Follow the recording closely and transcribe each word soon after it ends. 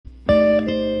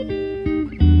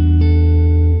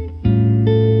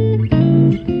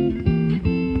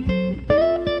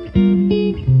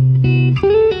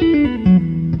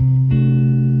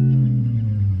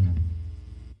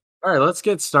let's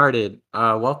get started.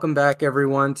 Welcome back,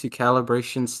 everyone, to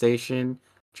Calibration Station.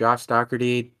 Josh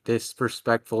Doherty,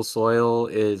 Disrespectful Soil,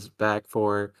 is back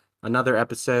for another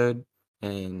episode.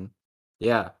 And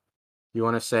yeah, you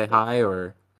want to say hi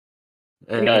or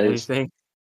Hey guys, anything?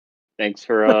 thanks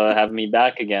for having me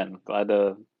back again. Glad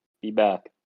to be back.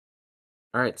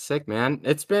 All right, sick, man.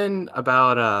 It's been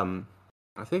about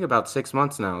I think about 6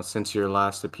 months now since your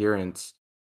last appearance.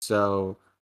 So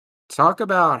talk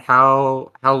about how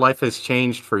life has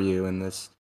changed for you in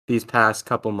these past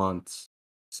couple months,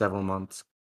 several months.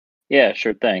 Yeah,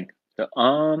 sure thing.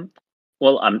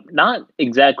 Well, I'm not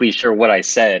exactly sure what I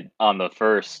said on the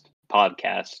first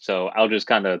podcast, so I'll just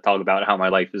kind of talk about how my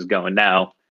life is going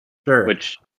now, Sure.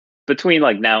 which between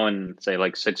like now and say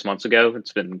like 6 months ago,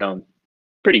 it's been going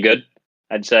pretty good,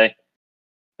 I'd say.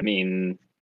 I mean,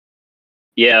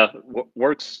 yeah,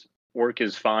 work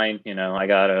is fine. I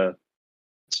got a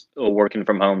still working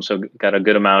from home, so got a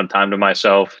good amount of time to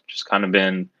myself. Just kind of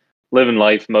been living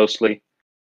life mostly.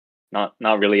 Not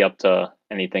really up to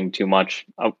anything too much.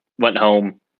 I went home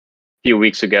a few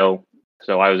weeks ago,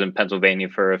 so I was in Pennsylvania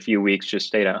for a few weeks. Just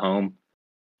stayed at home,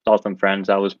 saw some friends.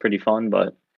 That was pretty fun.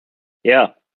 But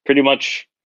yeah, pretty much,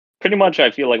 pretty much.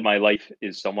 I feel like my life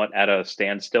is somewhat at a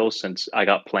standstill since I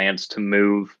got plans to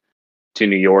move to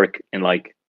New York in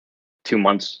like 2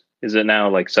 months. Is it now?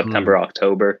 Like Mm. September,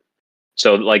 October.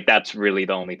 So like that's really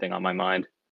the only thing on my mind.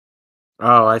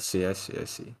 Oh, I see.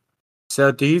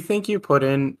 So, do you think you put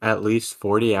in at least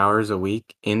 40 hours a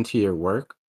week into your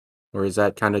work, or is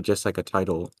that kind of just like a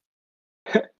title?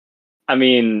 I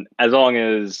mean, as long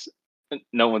as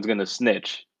no one's gonna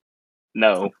snitch,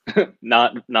 no,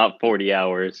 not 40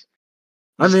 hours.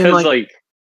 I Just mean, because, like, like,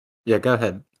 yeah, go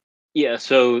ahead. yeah.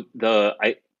 So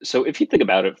if you think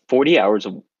about it, 40 hours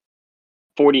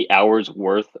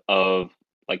worth of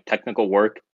like technical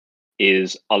work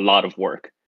is a lot of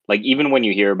work. Like even when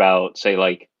you hear about say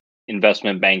like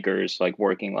investment bankers like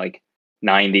working like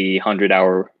 90, 100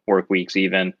 hour work weeks,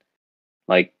 even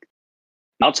like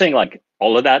not saying like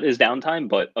all of that is downtime,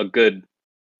 but a good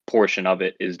portion of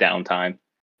it is downtime.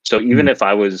 So even Mm. if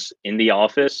I was in the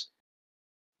office,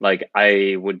 like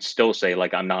I would still say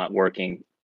like I'm not working,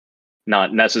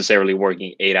 not necessarily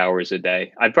working 8 hours a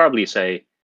day. I'd probably say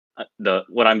the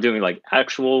what I'm doing like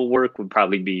actual work would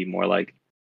probably be more like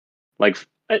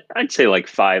I'd say like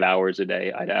 5 hours a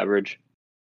day. I'd average.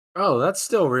 Oh, that's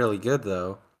still really good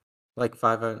though. Like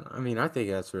five. I mean, I think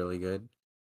that's really good.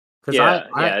 Cause Yeah,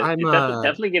 yeah. I'm It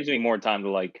definitely gives me more time to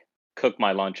like cook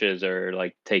my lunches or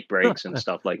like take breaks and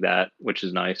stuff like that, which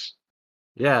is nice.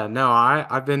 yeah, no,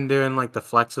 I've been doing like the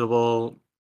flexible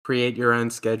create your own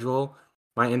schedule.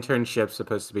 My internship's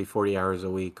supposed to be 40 hours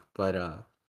a week, but I'm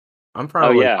Oh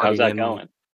probably yeah, how's putting that in like going?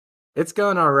 it's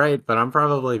going all right, but I'm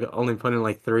probably only putting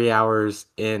like 3 hours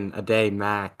in a day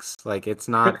max. Like it's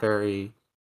not very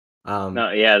um No,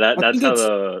 yeah, I that's think how it's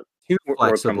the too work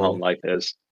from home flexible. life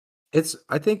is.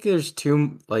 I think there's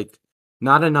too like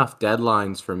not enough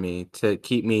deadlines for me to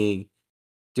keep me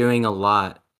doing a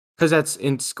lot. Cause that's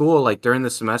in school, like during the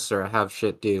semester I have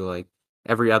shit due like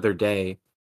every other day.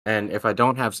 And if I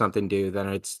don't have something due,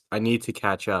 then I need to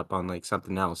catch up on like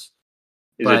something else.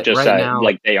 Is it But just right that now,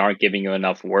 like they aren't giving you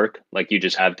enough work? Like you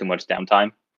just have too much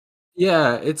downtime?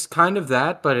 yeah, it's kind of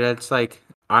that, but it's like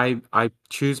I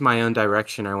choose my own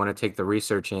direction I want to take the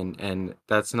research in, and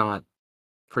that's not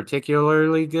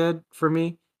particularly good for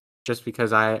me just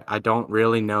because I don't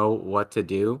really know what to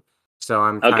do. So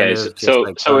I'm kind Okay, so of just so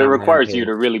like so going it at my own requires you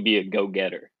to pace. really be a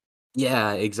go-getter.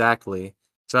 Yeah, exactly.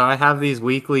 So I have these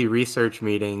weekly research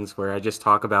meetings where I just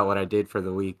talk about what I did for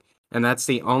the week. And that's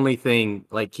the only thing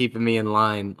like keeping me in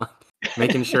line,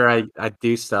 making sure I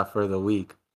do stuff for the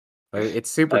week. But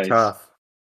it's super Nice. tough,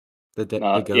 the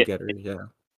Yeah, go-getter, yeah.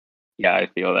 yeah, I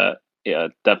feel that. Yeah,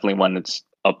 definitely when it's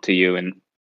up to you and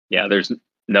yeah, there's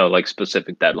no like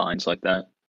specific deadlines like that.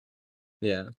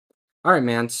 Yeah. All right,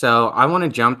 man. So I want to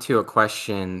jump to a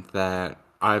question that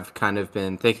I've kind of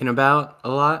been thinking about a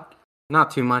lot.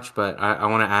 Not too much, but I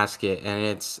want to ask it. And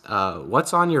it's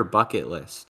what's on your bucket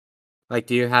list? Like,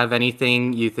 do you have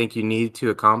anything you think you need to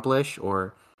accomplish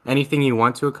or anything you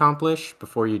want to accomplish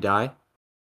before you die?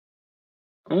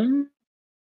 Um,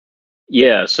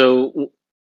 yeah, so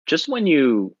just when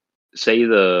you say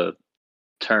the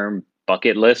term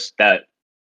bucket list, that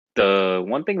the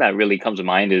one thing that really comes to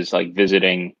mind is like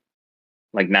visiting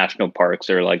like national parks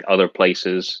or like other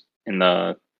places in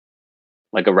the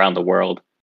like around the world,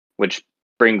 which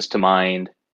brings to mind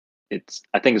it's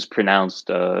I think it's pronounced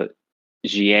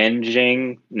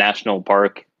Jianjing National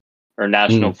Park or Mm.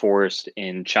 National Forest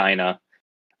in China.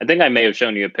 I think I may have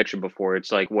shown you a picture before.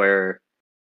 It's like where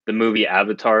the movie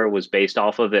Avatar was based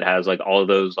off of. It has like all of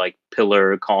those like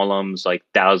pillar columns, like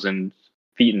 1,000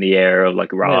 feet in the air of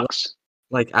like Wait, rocks.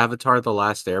 like Avatar: The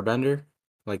Last Airbender,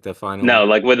 like the No, final.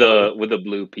 like Yeah. with the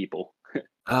blue people.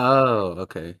 Oh,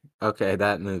 okay, okay,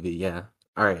 that movie. Yeah.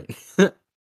 All right.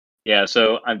 Yeah,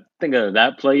 so I'm thinking of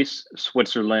that place,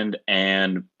 Switzerland,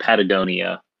 and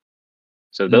Patagonia.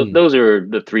 So Hmm. those are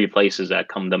the three places that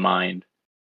come to mind.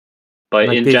 But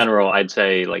Like in did general, I'd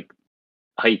say like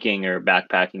hiking or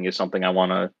backpacking is something I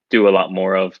want to do a lot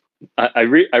more of. I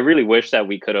really wish that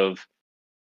we could have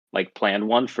like planned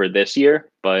one for this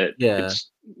year, but yeah. it's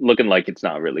looking like it's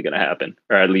not really going to happen,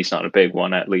 or at least not a big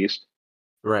one, at least.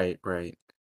 Right. Right.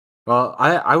 Well,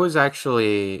 I was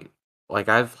actually like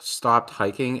I've stopped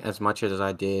hiking as much as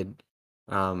I did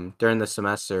during the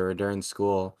semester or during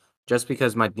school just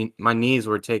because my knees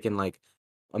were taking like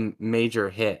major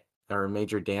hit or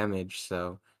major damage.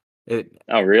 So it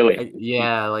Oh, really?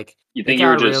 yeah, like You it think you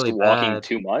were got just really walking bad.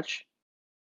 too much?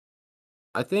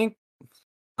 I think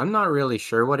I'm not really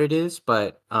sure what it is,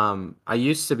 but I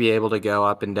used to be able to go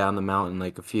up and down the mountain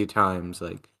like a few times,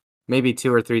 like maybe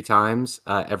 2 or 3 times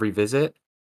every visit.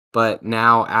 But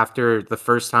now after the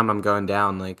first time I'm going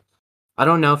down, like I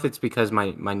don't know if it's because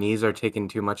my knees are taking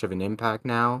too much of an impact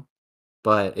now,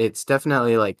 but it's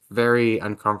definitely like very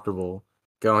uncomfortable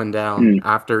going down Hmm.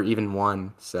 after even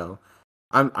one. So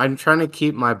I'm trying to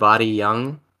keep my body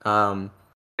young,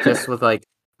 just with like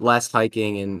less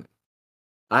hiking and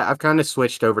I've kind of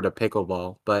switched over to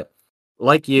pickleball, but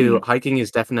like you, Hmm. hiking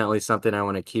is definitely something I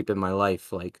want to keep in my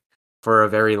life, like for a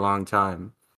very long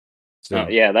time. Oh, So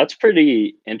yeah, that's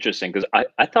pretty interesting because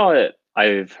I thought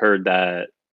I've heard that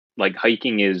like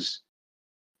hiking is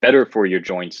better for your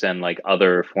joints than like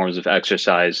other forms of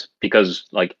exercise because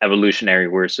like evolutionary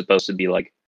we're supposed to be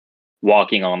like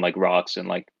walking on like rocks and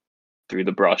like through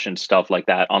the brush and stuff like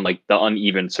that on like the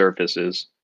uneven surfaces.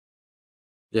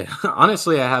 yeah,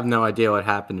 honestly, I have no idea what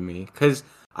happened to me because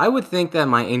I would think that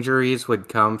my injuries would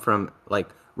come from like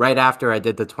right after I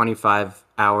did the 25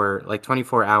 hour, like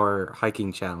 24-hour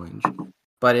hiking challenge.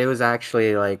 But it was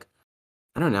actually like,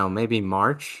 I don't know, maybe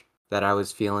March that I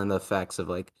was feeling the effects of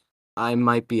like, I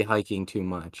might be hiking too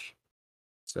much.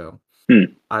 So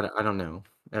Hmm. I don't know.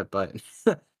 But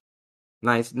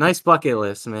nice bucket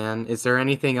list, man. Is there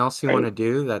anything else you want Right. to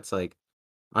do that's like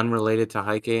unrelated to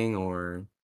hiking or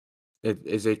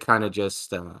is it kind of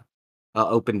just a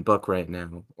open book right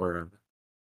now or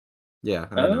yeah,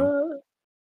 I don't know. Uh,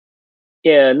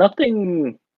 yeah,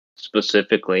 nothing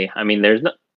specifically. I mean, there's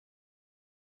no,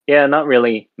 yeah, not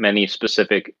really many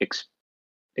specific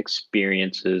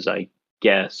experiences, I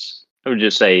guess. I would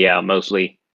just say, yeah,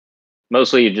 mostly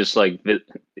just like,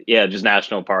 yeah, just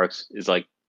national parks is like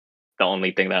the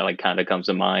only thing that like kind of comes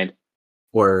to mind.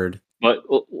 Word. But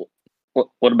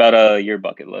what about your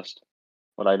bucket list?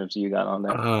 What items do you got on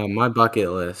there? My bucket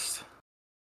list.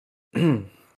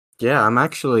 Yeah, I'm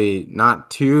actually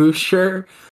not too sure,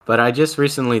 but I just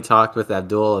recently talked with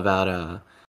Abdul about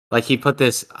like he put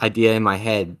this idea in my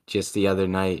head just the other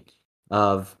night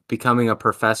of becoming a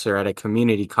professor at a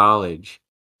community college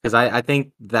because I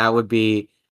think that would be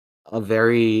a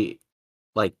very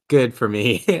like good for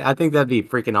me. I think that'd be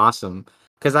freaking awesome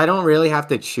because I don't really have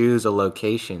to choose a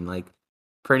location. Like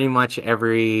pretty much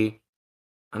every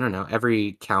I don't know,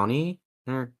 every county?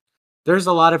 There there's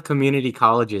a lot of community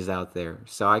colleges out there,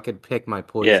 so I could pick my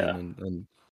poison Yeah. and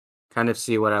kind of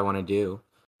see what I wanna do.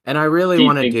 And I really Do you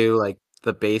wanna think do, like,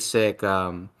 the basic,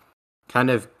 kind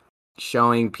of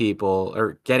showing people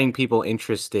or getting people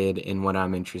interested in what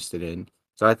I'm interested in.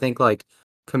 So I think, like,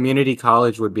 community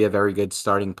college would be a very good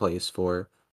starting place for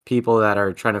people that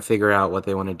are trying to figure out what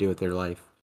they wanna do with their life.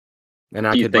 And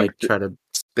I do you could, think like, try to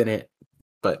spin it,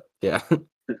 but yeah.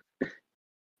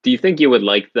 do you think you would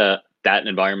like that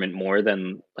environment more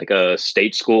than like a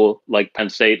state school like Penn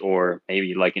State, or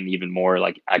maybe like an even more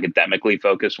like academically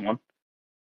focused one?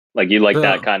 Like you like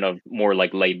that The kind of more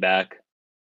like laid back?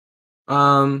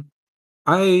 um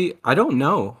I don't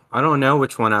know. I don't know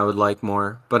which one I would like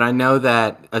more, but I know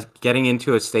that getting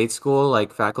into a state school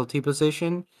like faculty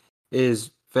position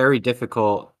is very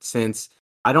difficult since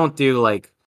I don't do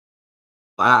like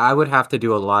I would have to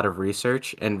do a lot of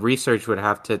research and research would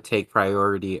have to take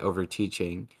priority over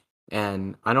teaching.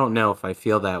 And I don't know if I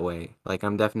feel that way. Like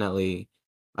I'm definitely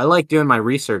I like doing my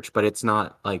research, but it's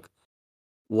not like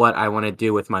what I want to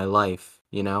do with my life,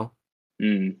 you know?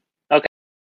 Mm. Okay.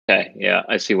 Okay. Yeah,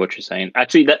 I see what you're saying.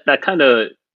 Actually, that kind of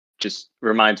just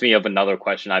reminds me of another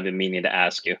question I've been meaning to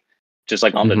ask you. Just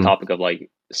like on the Mhm. topic of like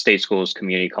state schools,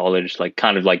 community college, like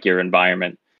kind of like your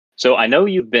environment. So I know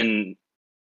you've been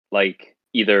like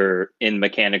either in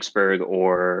Mechanicsburg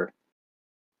or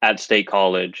at State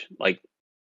College. Like,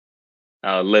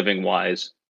 living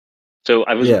wise. So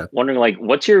I was Yeah. wondering, like,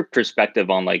 what's your perspective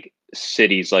on like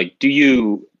cities? Like, do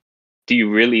you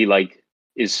really like,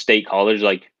 is State College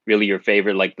like really your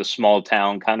favorite, like the small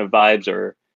town kind of vibes,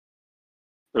 or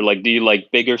like do you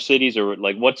like bigger cities, or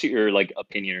like what's your like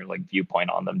opinion or like viewpoint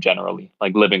on them generally,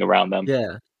 like living around them?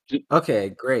 Yeah. Okay,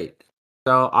 great.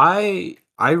 So I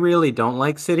really don't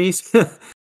like cities.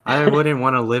 I wouldn't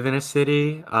want to live in a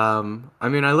city. I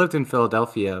mean, I lived in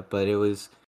Philadelphia, but it was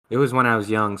when I was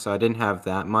young, so I didn't have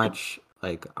that much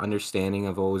like understanding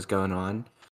of what was going on.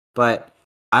 But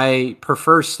I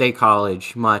prefer State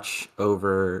College much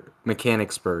over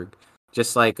Mechanicsburg.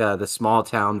 Just like the small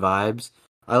town vibes.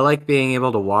 I like being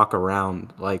able to walk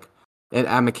around. Like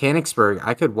at Mechanicsburg,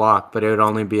 I could walk, but it would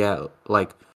only be at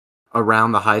like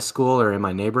around the high school or in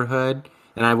my neighborhood,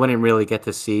 and I wouldn't really get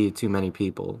to see too many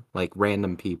people, like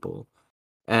random people.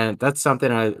 And that's something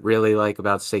I really like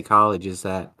about State College is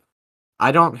that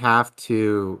I don't have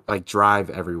to like drive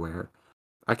everywhere.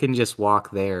 I can just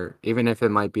walk there, even if it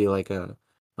might be like a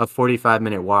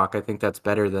 45-minute walk. I think that's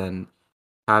better than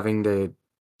having to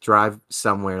drive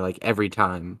somewhere like every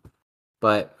time.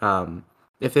 But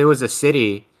if it was a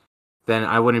city, then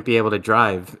I wouldn't be able to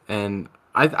drive. And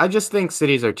I just think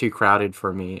cities are too crowded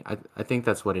for me. I think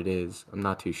that's what it is. I'm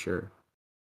not too sure.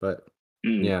 But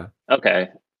Mm, yeah. okay,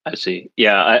 I see.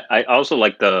 Yeah, I also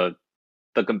like the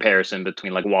comparison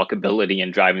between like walkability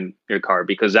and driving your car,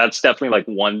 because that's definitely like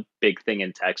one big thing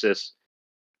in Texas,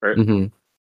 or Hmm.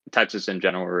 Texas in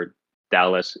general, or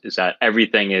Dallas, is that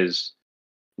everything is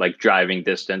like driving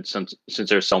distance, since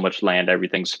there's so much land,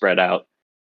 everything's spread out.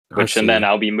 I Which, and then see.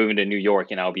 I'll be moving to New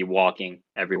York and I'll be walking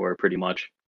everywhere pretty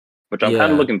much, which I'm kind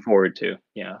of Yeah. looking forward to.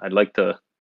 Yeah, I'd like to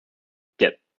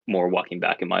get more walking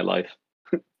back in my life.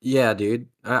 Yeah, dude.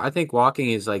 I think walking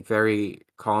is like very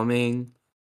calming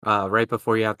right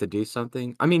before you have to do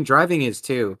something. I mean, driving is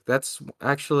too. That's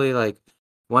actually like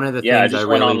one of the Yeah, I things I just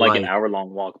went really on like an like. hour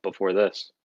long walk before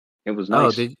this. It was Oh,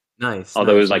 nice, nice,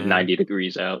 although it was nice, like man. 90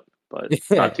 degrees out, but Yeah,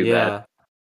 not too bad. yeah.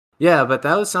 Yeah, but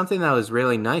that was something that was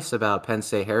really nice about Penn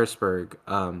State Harrisburg.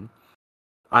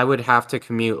 I would have to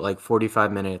commute like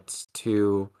 45 minutes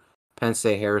to Penn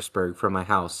State Harrisburg from my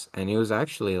house, and it was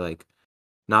actually like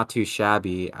not too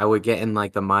shabby. I would get in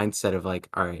like the mindset of like,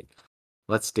 all right,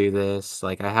 let's do this.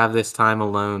 Like I have this time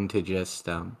alone to just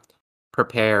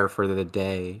prepare for the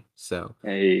day. So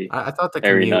Hey, I thought the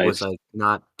very commute was nice. like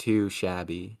not too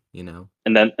shabby, you know.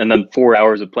 And then 4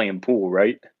 hours of playing pool,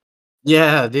 right?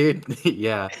 Yeah, dude.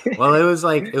 Yeah. Well, it was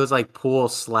like pool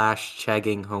slash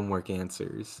chegging homework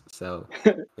answers. So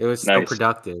it was so Nice.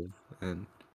 productive and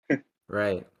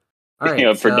right. All right.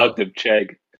 Yeah, So productive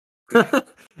check.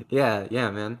 yeah, yeah,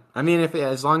 man. I mean, if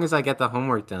as long as I get the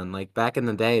homework done, like back in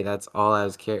the day, that's all I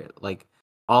was like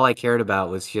all I cared about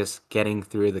was just getting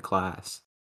through the class.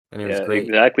 And it was Yeah, great.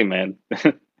 exactly, man.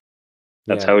 That's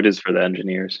Yeah. how it is for the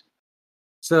engineers.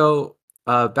 So,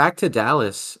 back to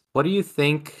Dallas. What do you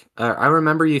think? I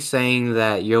remember you saying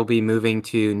that you'll be moving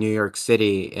to New York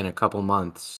City in a couple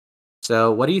months.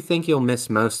 So, what do you think you'll miss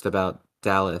most about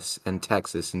Dallas and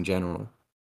Texas in general?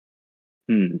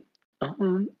 Hmm.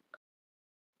 Um,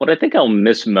 what I think I'll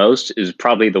miss most is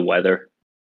probably the weather.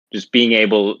 Just being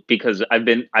able, because I've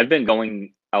been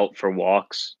going out for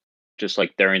walks just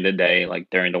like during the day, like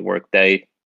during the work day,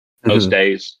 most Hmm.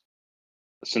 days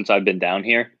since I've been down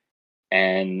here.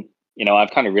 And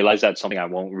I've kind of realized that's something I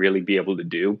won't really be able to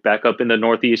do back up in the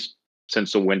Northeast,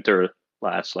 since the winter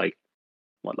lasts like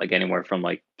what, like anywhere from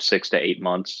like 6 to 8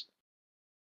 months.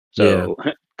 Yeah. So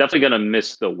definitely gonna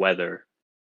miss the weather,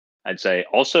 I'd say.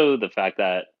 Also the fact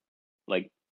that like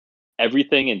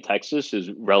everything in Texas is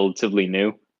relatively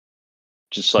new,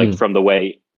 just like Mm. from the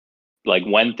way, like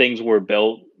when things were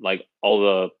built, like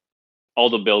all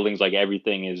the buildings, like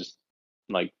everything is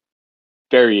like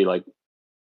very like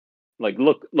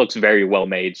looks very well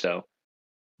made. So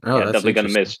Oh, yeah, that's definitely gonna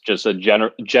interesting. miss just a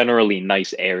generally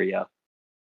nice area.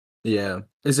 Yeah.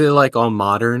 Is it like all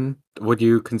modern? Would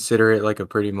you consider it like a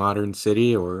pretty modern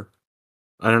city, or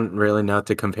I don't really know what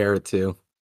to compare it to.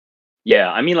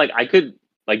 Yeah, I mean, like I could,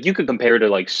 like you could compare to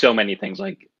like so many things,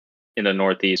 like in the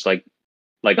Northeast, like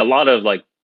a lot of like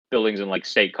buildings in like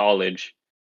State College,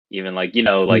 even like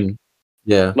Mm.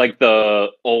 Yeah. like the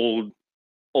old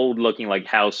looking like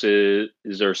houses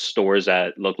or stores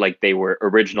that look like they were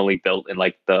originally built in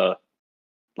like the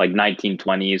like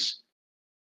 1920s,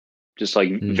 just like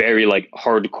Mm. very like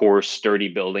hardcore sturdy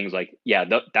buildings. Like yeah,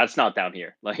 that's not down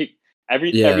here. Like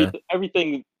Yeah.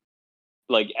 everything,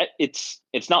 like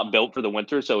it's not built for the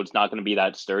winter, so it's not going to be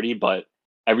that sturdy. But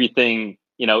everything,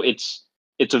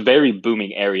 it's a very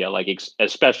booming area, like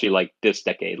especially like this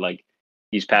decade, like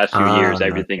these past few years, Ah.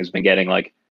 everything has been getting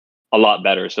like a lot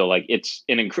better. So like it's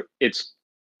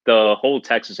the whole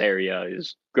Texas area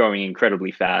is growing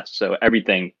incredibly fast. So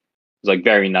everything is like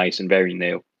very nice and very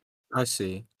new. I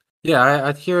see. Yeah,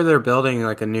 I hear they're building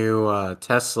like a new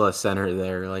Tesla center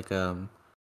there, like I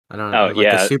don't Oh know, like a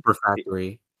yeah, super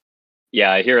factory.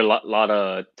 yeah. I hear a lot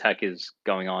of tech is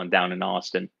going on down in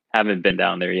Austin. Haven't been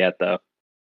down there yet though.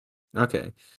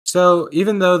 Okay. So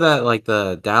even though that like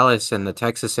the Dallas and the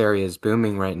Texas area is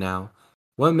booming right now,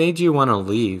 what made you want to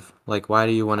leave? Like why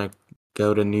do you want to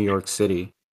go to New York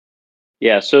City?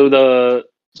 Yeah. So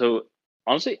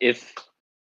honestly, if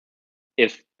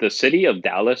the city of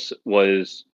Dallas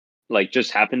was like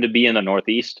just happened to be in the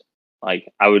Northeast,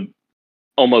 like I would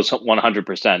almost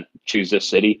 100% choose this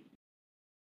city.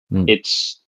 Mm.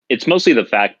 It's mostly the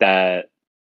fact that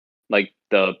like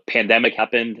the pandemic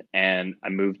happened and I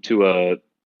moved to a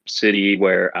city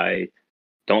where I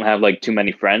don't have like too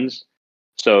many friends.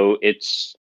 So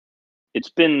it's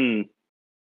been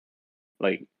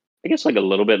like I guess like a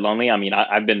little bit lonely. I mean,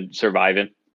 I've been surviving,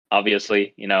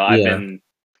 obviously. You know, Yeah.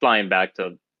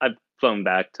 I've flown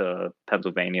back to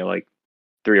Pennsylvania like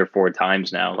 3 or 4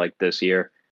 times now, like this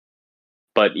year.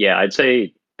 But yeah, I'd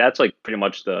say that's like pretty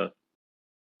much the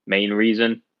main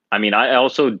reason. I mean, I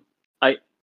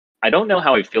I don't know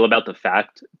how I feel about the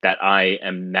fact that I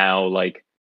am now like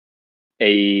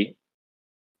a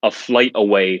a flight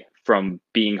away from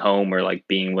being home or like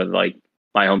being with like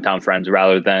my hometown friends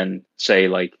rather than say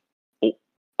like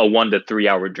a 1 to 3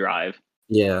 hour drive.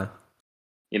 Yeah.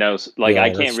 You know, like I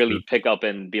Yeah, can't that's really true. pick up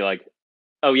and be like,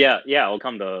 "Oh yeah, yeah, I'll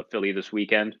come to Philly this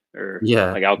weekend," or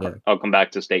Yeah, like yeah. I'll come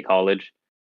back to State College.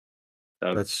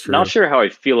 So That's not true. sure how I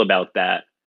feel about that,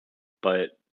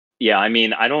 but yeah, I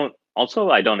mean, I don't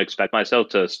expect myself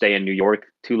to stay in New York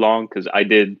too long because I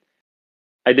did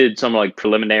some like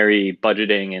preliminary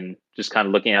budgeting and just kind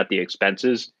of looking at the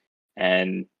expenses,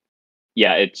 and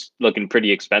yeah, it's looking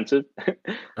pretty expensive.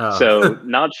 Oh. So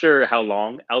not sure how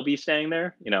long I'll be staying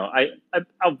there. You know,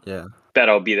 I'll Yeah. bet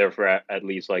I'll be there for at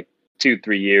least like 2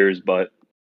 3 years, but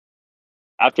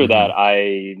after that, Mhm.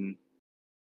 I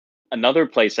another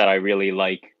place that I really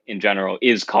like in general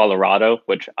is Colorado,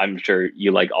 which I'm sure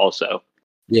you like also.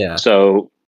 Yeah. So,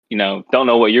 you know, don't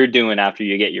know what you're doing after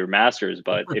you get your master's,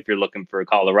 but if you're looking for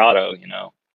Colorado, you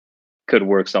know, could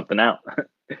work something out.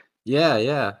 Yeah,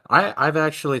 yeah. I've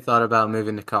actually thought about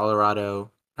moving to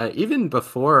Colorado. Even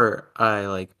before I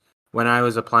like when I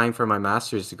was applying for my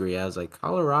master's degree, I was like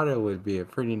Colorado would be a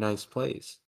pretty nice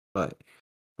place. But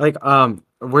like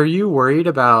were you worried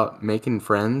about making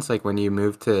friends like when you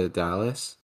moved to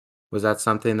Dallas? Was that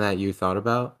something that you thought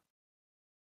about?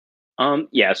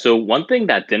 Yeah, so one thing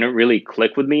that didn't really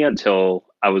click with me until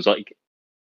I was like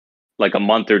a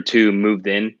month or two moved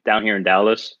in down here in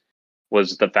Dallas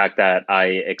was the fact that I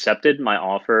accepted my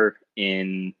offer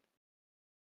in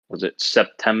was it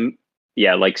September?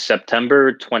 Yeah, like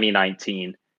September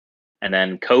 2019, and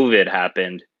then COVID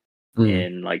happened Mm,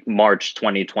 in like March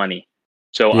 2020.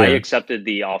 So I yeah. accepted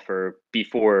the offer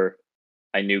before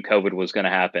I knew COVID was going to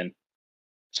happen.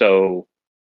 So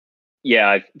yeah,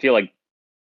 I feel like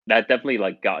that definitely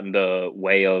like got in the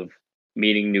way of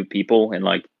meeting new people and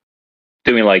like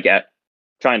doing like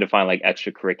trying to find like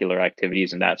extracurricular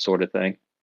activities and that sort of thing.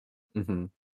 Mhm.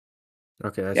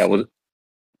 Okay, I Yeah, see.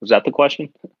 was that the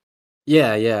question?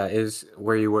 Yeah, yeah, is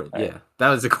where you were All right, yeah, that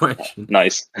was the question.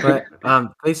 nice. But,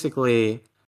 basically,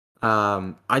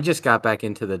 I just got back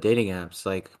into the dating apps,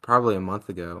 like, probably a month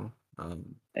ago,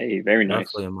 Hey, very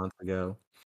nice. roughly a month ago,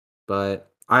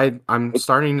 but I'm What,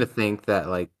 starting to think that,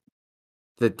 like,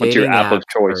 the what's your dating app of apps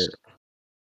choice? are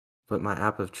but my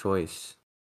app of choice,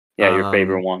 Yeah, your um,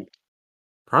 favorite one.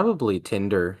 probably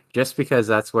Tinder, just because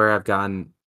that's where I've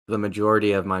gotten the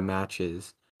majority of my matches.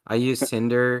 I use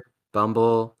Tinder,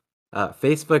 Bumble,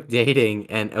 Facebook Dating,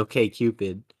 and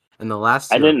OkCupid, and the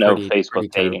last I 2 are didn't know pretty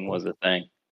Facebook dating terrible. was a thing.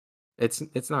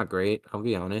 It's not great, I'll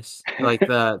be honest.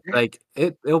 Like,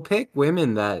 it'll pick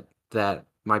women that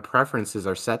my preferences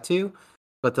are set to,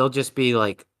 but they'll just be,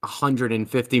 like,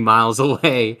 150 miles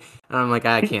away, and I'm like,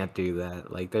 "I can't do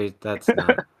that." Like, I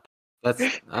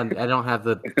don't have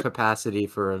the capacity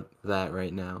for that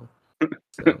right now.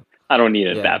 So, I don't need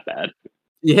it yeah. that bad.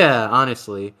 Yeah,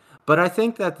 honestly. But I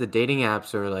think that the dating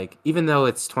apps are, like even though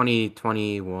it's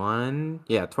 2021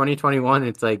 yeah, 2021,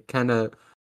 it's, like, kinda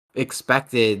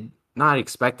expected not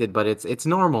expected, but it's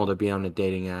normal to be on a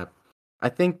dating app. I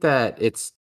think that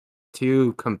it's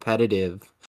too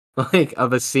competitive, like,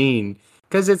 of a scene,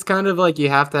 because it's kind of like you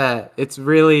have to it's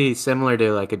really similar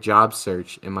to, like, a job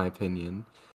search, in my opinion.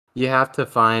 You have to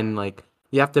find, like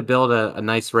you have to build a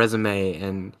nice resume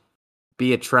and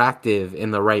be attractive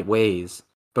in the right ways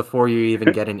before you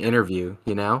even get an interview,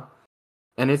 you know?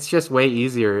 and it's just way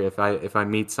easier if I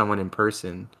meet someone in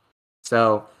person.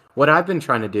 So what I've been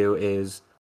trying to do is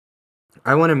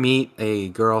I want to meet a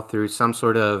girl through some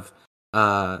sort of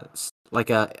like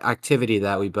a activity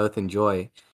that we both enjoy.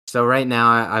 So right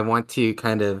now I want to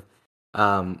kind of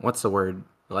what's the word?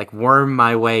 Like worm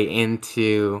my way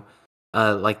into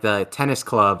like the tennis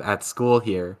club at school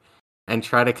here and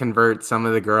try to convert some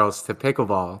of the girls to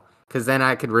pickleball cuz then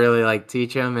I could really like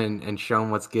teach them and show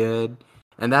them what's good.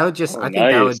 And that would just Oh, I think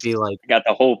that would nice. be like Got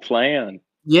the whole plan.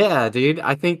 yeah, dude.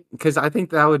 I think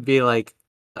that would be like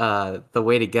the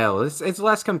way to go. It's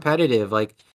less competitive.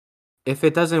 Like if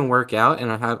it doesn't work out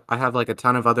and I have like a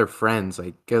ton of other friends,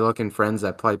 like good looking friends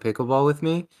that play pickleball with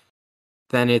me,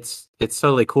 then it's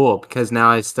totally cool because now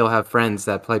I still have friends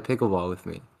that play pickleball with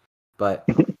me. But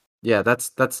yeah,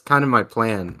 that's kind of my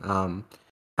plan.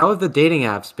 How have the dating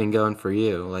apps been going for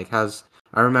you? Like how's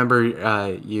I remember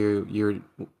you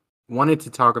wanted to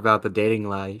talk about the dating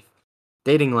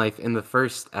life in the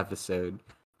first episode,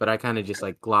 but I kind of just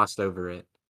like glossed over it.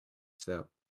 So,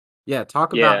 yeah,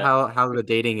 talk about Yeah. how the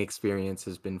dating experience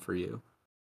has been for you.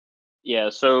 Yeah.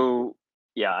 So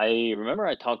yeah, I remember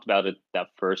I talked about it that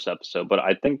first episode, but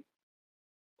I think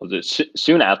was it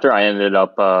soon after I ended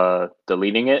up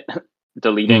deleting it, Mm,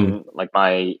 deleting like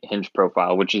my Hinge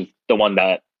profile, which is the one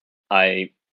that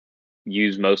I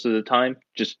use most of the time,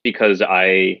 just because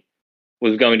I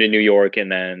was going to New York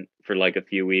and then for like a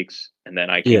few weeks, and then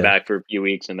I came yeah. back for a few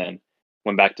weeks, and then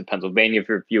went back to Pennsylvania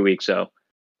for a few weeks. So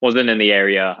wasn't in the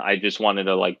area. I just wanted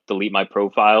to like delete my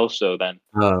profile. So then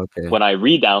Oh, okay. when I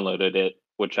re-downloaded it,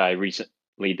 which I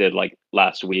recently did like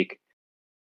last week,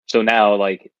 so now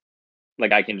like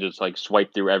I can just like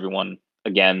swipe through everyone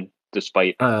again,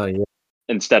 despite Oh, yeah.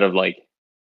 instead of like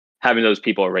having those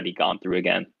people already gone through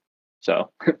again.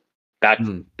 So back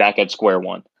Mm. back at square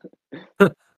one.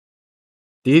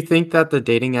 Do you think that the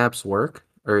dating apps work,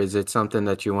 or is it something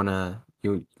that you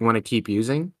wanna keep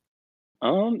using?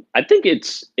 I think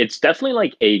it's definitely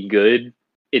like a good.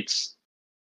 It's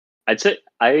I'd say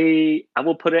I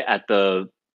will put it at the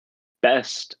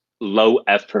best low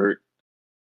effort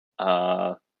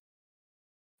uh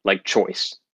like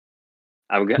choice.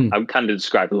 Hmm. I would kind of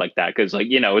describe it like that because like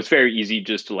it's very easy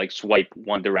just to like swipe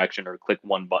one direction or click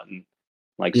one button,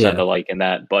 like send Yeah. a like and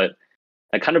that. But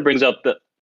that kind of brings up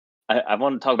I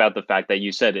want to talk about the fact that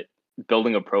you said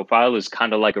building a profile is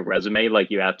kind of like a resume,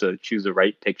 like you have to choose the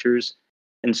right pictures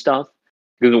and stuff.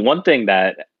 Because the one thing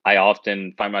that I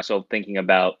often find myself thinking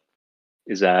about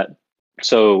is that,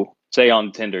 so say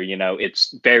on Tinder,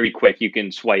 it's very quick. You can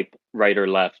swipe right or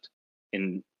left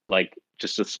in like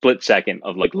just a split second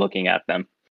of like looking at them.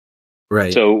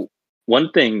 Right. So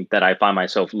one thing that I find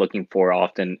myself looking for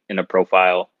often in a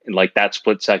profile in like that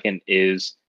split second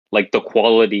is like the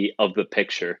quality of the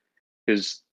picture.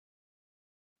 Because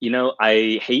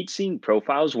I hate seeing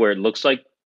profiles where it looks like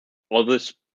all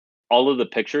this all of the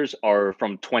pictures are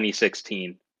from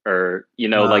 2016, or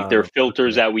like they're Oh,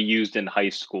 filters okay. that we used in high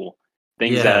school.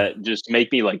 Things Yeah. that just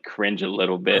make me like cringe a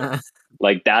little bit.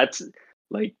 Like that's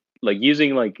like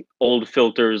using like old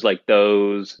filters like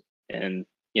those, and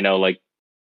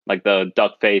like the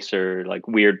duck face or like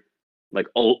weird like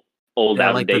old Yeah,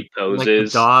 out of date like the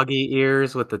poses. doggy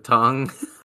ears with the tongue.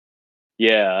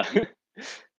 Yeah.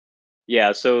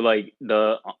 Yeah, so like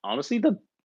honestly the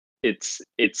it's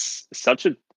such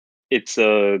a it's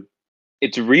a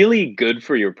it's really good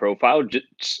for your profile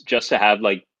just to have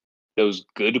like those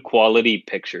good quality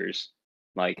pictures,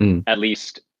 like Mm. at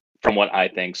least from what I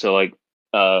think. So like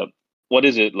uh what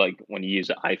is it like when you use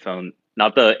an iPhone,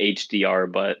 not the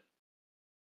HDR, but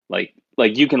like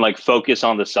you can like focus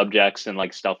on the subjects and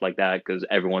like stuff like that because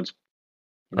everyone's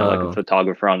like a Oh.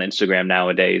 photographer on Instagram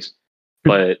nowadays.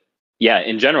 But yeah,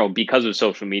 in general, because of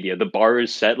social media, the bar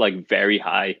is set like very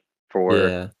high for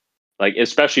Yeah. like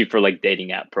especially for like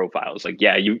dating app profiles. Like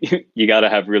yeah, you you got to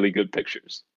have really good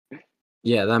pictures.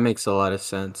 Yeah, that makes a lot of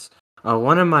sense.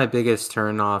 One of my biggest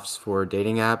turnoffs for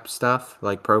dating app stuff,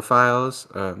 like profiles,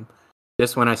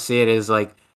 just when I see it is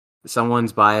like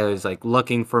someone's bio is like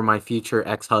looking for my future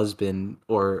ex-husband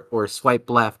or swipe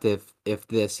left if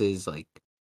this is like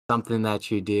something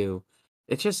that you do.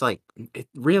 It's just like it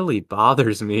really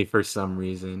bothers me for some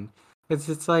reason.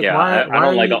 It's like Yeah, I why don't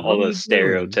are like you all what are the you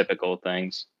doing? stereotypical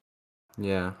things.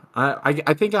 Yeah.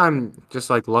 I think I'm just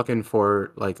like looking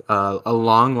for like a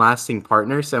long lasting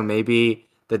partner. So maybe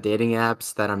the dating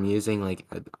apps that I'm using like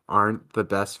aren't the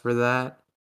best for that.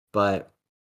 But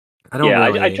I don't Yeah,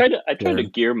 really I try to care.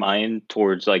 gear mine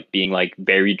towards like being like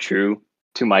very true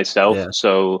to myself. Yeah.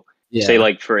 So say Yeah.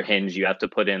 like for Hinge, you have to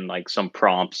put in like some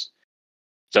prompts.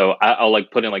 So I'll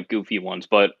like put in like goofy ones,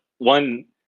 but one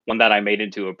that I made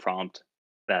into a prompt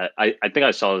that I think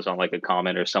I saw this on like a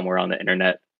comment or somewhere on the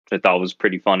internet, which I thought was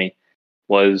pretty funny.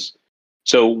 Was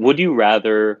so would you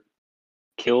rather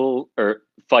kill or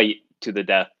fight to the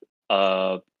death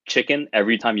a chicken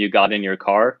every time you got in your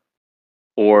car,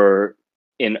 or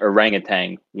an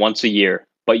orangutan once a year,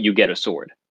 but you get a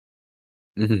sword?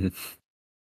 Mhm.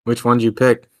 Which one do you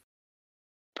pick?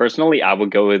 Personally, I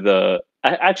would go with the.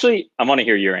 Actually, I want to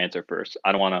hear your answer first.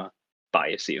 I don't want to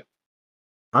bias you.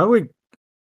 I would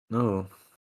no.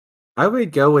 I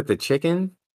would go with the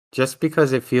chicken just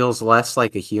because it feels less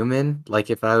like a human. Like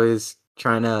if I was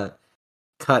trying to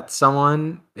cut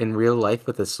someone in real life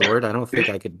with a sword, I don't think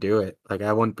I could do it. Like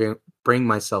I wouldn't bring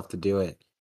myself to do it.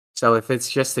 So if it's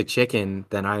just a chicken,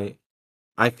 then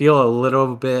I feel a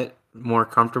little bit more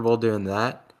comfortable doing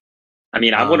that. I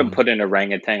mean, I wouldn't Um, put an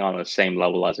orangutan on the same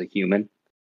level as a human.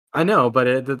 I know,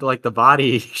 but like the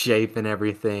body shape and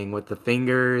everything with the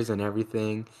fingers and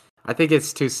everything, I think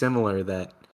it's too similar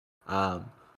that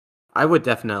um, I would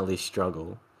definitely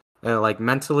struggle, like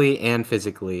mentally and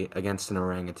physically against an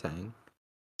orangutan.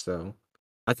 So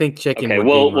I think chicken Okay, would be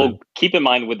well, my keep in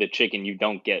mind with the chicken, you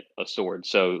don't get a sword,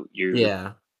 so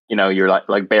yeah. you're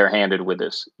like barehanded with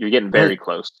this. You're getting And very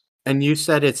close. and you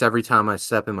said it's every time I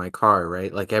step in my car,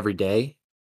 right? Like every day?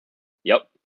 Yep,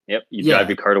 yep. You drive Yeah.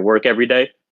 your car to work every day.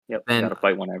 Yep, you got Then to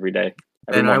fight one every day,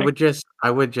 every then morning.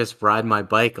 I would just ride my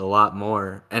bike a lot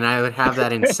more, and I would have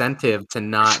that incentive to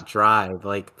not drive,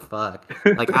 like, fuck.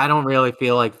 Like, I don't really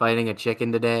feel like fighting a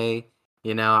chicken today,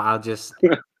 I'll just,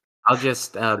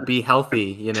 be healthy,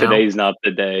 you know? Today's not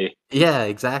the day. Yeah,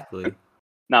 exactly.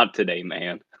 Not today,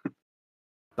 man.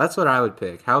 That's what I would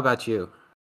pick. How about you?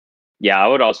 Yeah, I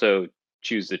would also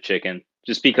choose the chicken,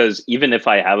 just because even if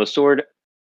I have a sword,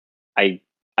 I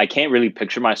I can't really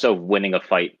picture myself winning a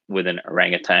fight with an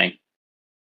orangutan.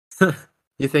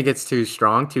 You think it's too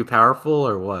strong, too powerful,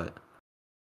 or what?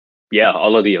 Yeah,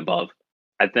 all of the above.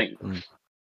 I think, Mm,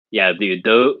 yeah, dude,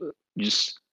 though,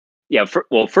 just yeah.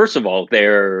 Well, first of all,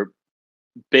 they're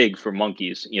big for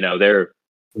monkeys. They're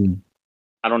mm.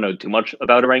 I don't know too much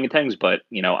about orangutans, but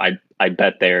I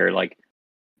bet they're like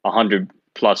 100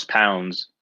 plus pounds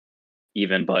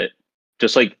even. But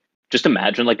just like just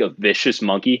imagine like a vicious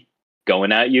monkey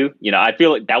going at you. I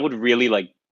feel like that would really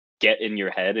like get in your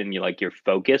head and your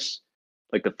focus,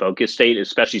 like the focus state,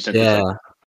 especially since it's like Yeah,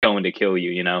 going to kill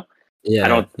you. I yeah,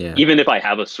 don't yeah. even if I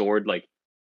have a sword, like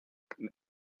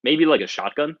maybe like a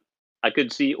shotgun, I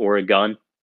could see, or a gun.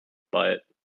 But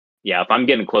yeah, if I'm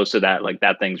getting close to that, like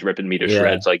that thing's ripping me to Yeah.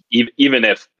 shreds. Like even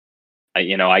if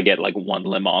I get like one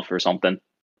limb off or something,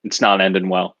 it's not ending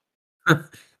well.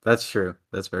 That's true.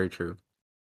 That's very true.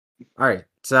 Alright,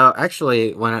 so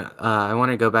actually, when I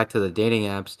wanna go back to the dating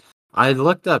apps, I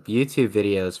looked up YouTube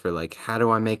videos for, like, how do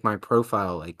I make my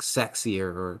profile, like,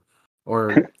 sexier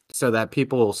or so that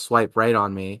people will swipe right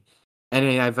on me, and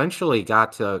I eventually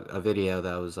got to a video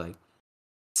that was like,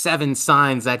 "7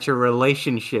 signs that your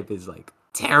relationship is, like,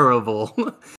 terrible."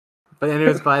 But and it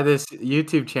was by this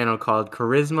YouTube channel called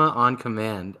Charisma on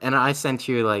Command, and I sent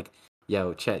you like,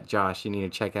 "Yo, Josh, you need to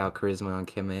check out Charisma on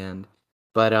Command."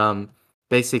 But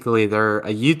basically, they're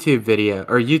a YouTube video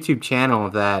or YouTube channel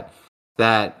that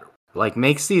like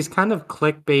makes these kind of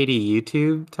clickbaity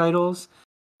YouTube titles.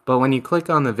 But when you click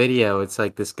on the video, it's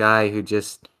like this guy who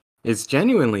just is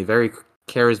genuinely very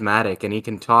charismatic, and he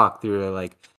can talk through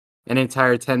like an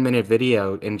entire 10-minute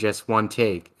video in just one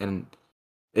take, and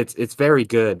it's very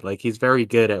good, like, he's very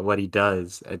good at what he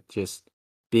does, at just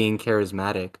being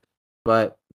charismatic,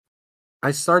 but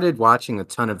I started watching a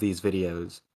ton of these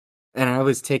videos, and I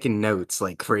was taking notes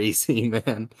like crazy,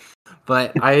 man,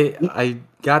 but I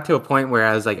got to a point where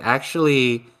I was, like,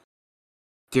 actually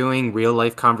doing real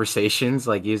life conversations,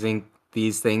 like, using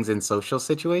these things in social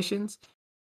situations,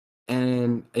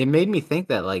 and it made me think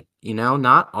that, like,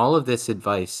 not all of this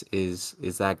advice is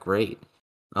that great,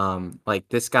 like,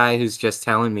 this guy who's just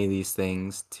telling me these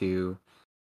things to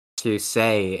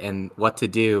say and what to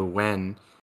do when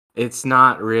it's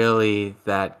not really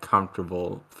that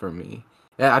comfortable for me.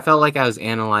 Yeah, I felt like I was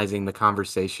analyzing the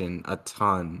conversation a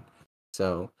ton.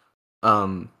 So,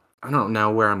 I don't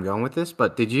know where I'm going with this,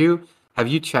 but have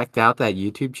you checked out that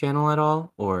YouTube channel at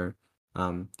all, or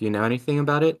do you know anything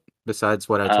about it besides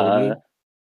what I told Uh, you?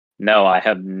 no, I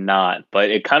have not.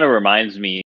 But it kind of reminds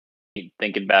me,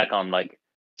 thinking back on like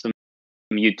some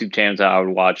YouTube channels that I would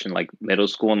watch in like middle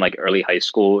school and like early high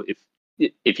school.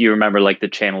 If you remember like the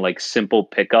channel like Simple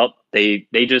Pickup, they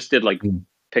just did like Mm.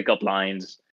 pickup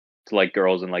lines to like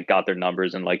girls and like got their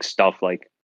numbers and like stuff like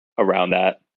around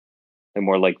that and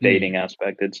more like dating Mm.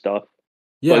 aspected stuff. But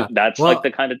Yeah. that's like Well,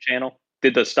 the kind of channel.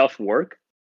 Did the stuff work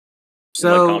in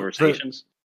like so conversations?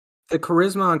 the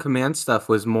charisma on command stuff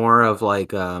was more of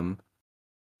like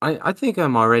I think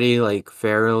I'm already like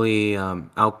fairly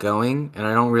outgoing and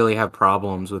I don't really have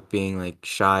problems with being like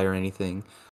shy or anything.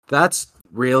 That's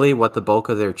really what the bulk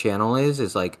of their channel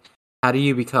is like how do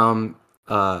you become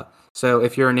uh so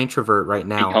if you're an introvert right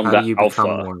now, Become how do the you become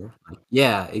alpha. more like,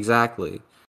 yeah, exactly.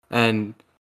 And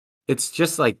it's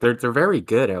just like they're very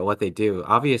good at what they do.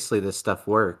 Obviously this stuff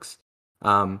works.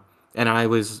 Um and I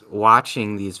was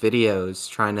watching these videos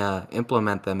trying to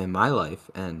implement them in my life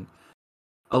and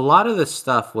a lot of the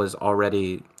stuff was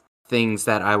already things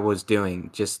that I was doing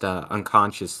just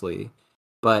unconsciously.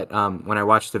 But when I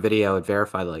watched the video, it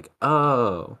verified like,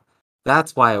 oh,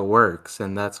 that's why it works,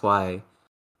 and that's why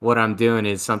what I'm doing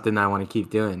is something I want to keep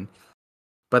doing.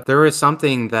 But there was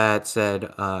something that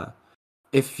said,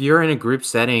 if you're in a group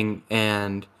setting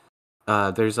and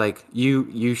there's like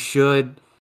you should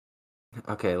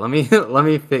okay, let me let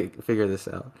me figure this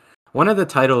out. One of the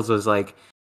titles was like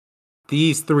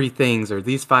these three things or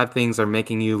these five things are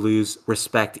making you lose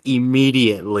respect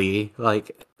immediately.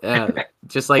 Like,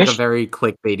 just like a very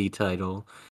clickbaity title.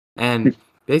 And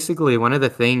basically, one of the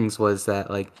things was that,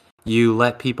 like, you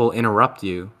let people interrupt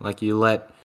you. Like,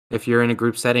 if you're in a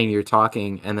group setting, you're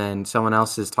talking, and then someone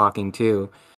else is talking too.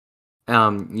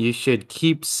 You should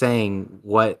keep saying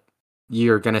what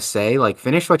you're gonna say. Like,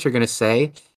 finish what you're gonna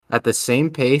say at the same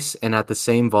pace and at the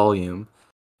same volume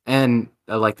and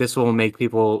like this will make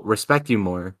people respect you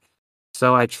more.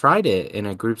 So I tried it in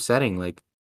a group setting. Like,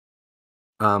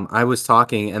 I was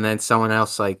talking, and then someone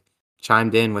else like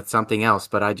chimed in with something else,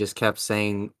 but I just kept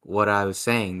saying what I was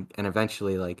saying, and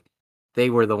eventually, like, they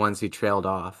were the ones who trailed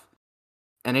off,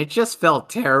 and it just felt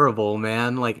terrible,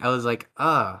 man. Like I was like,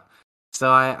 ah.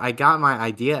 So I got my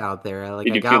idea out there. Like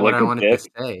Did I you feel got what like I a wanted to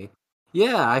dick? say.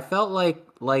 Yeah, I felt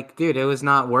like dude, it was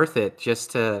not worth it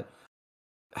just to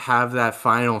have that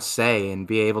final say and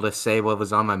be able to say what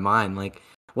was on my mind. Like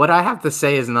what I have to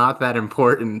say is not that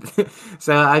important.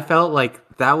 So I felt like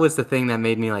that was the thing that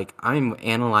made me like I'm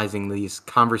analyzing these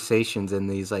conversations and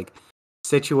these like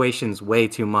situations way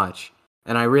too much.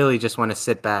 And I really just want to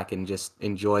sit back and just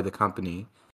enjoy the company.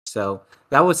 So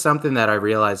that was something that I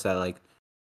realized that like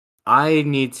I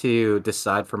need to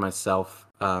decide for myself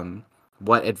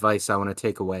what advice I want to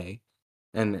take away.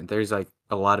 And there's like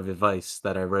a lot of advice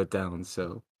that I wrote down.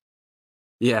 So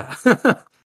yeah.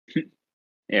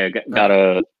 Yeah,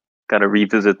 Uh, gotta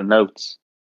revisit the notes.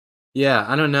 yeah,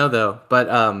 I don't know though, but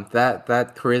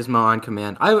that charisma on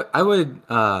command, I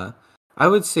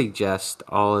would suggest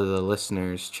all of the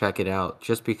listeners check it out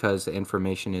just because the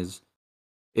information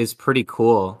is pretty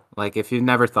cool. Like if you've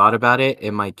never thought about it,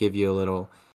 it might give you a little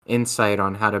insight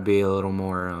on how to be a little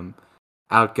more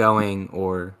outgoing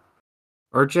or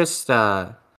just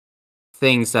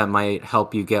things that might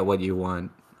help you get what you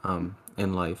want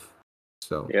in life.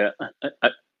 So, Yeah,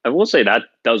 I will say that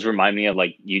does remind me of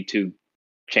like YouTube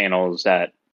channels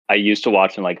that I used to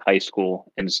watch in like high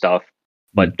school and stuff.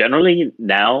 But generally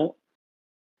now,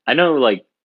 I know like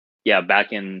yeah,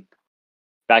 back in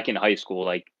high school,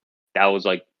 like that was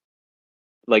like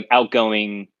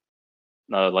outgoing,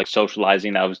 like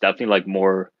socializing. That was definitely like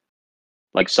more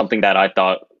like something that I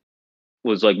thought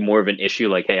was like more of an issue.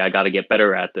 Like, hey, I got to get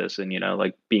better at this, and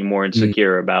like being more mm,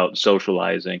 insecure about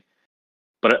socializing.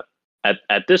 But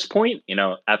at this point,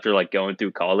 after like going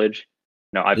through college,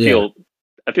 I yeah.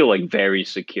 feel like very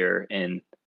secure in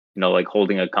like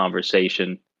holding a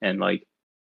conversation and like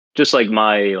just like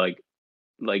my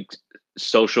like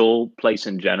social place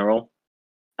in general.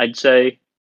 I'd say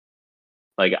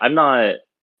like I'm not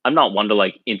one to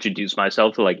like introduce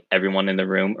myself to like everyone in the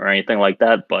room or anything like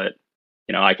that, but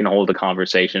I can hold a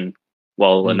conversation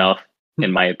well Mm. enough,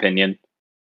 in my opinion.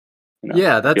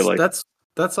 Yeah, I feel like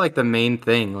that's like the main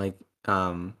thing. Like,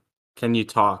 can you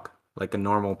talk like a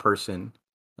normal person?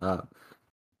 Uh,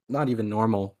 not even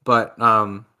normal, but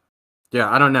yeah,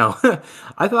 I don't know.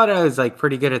 I thought I was like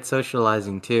pretty good at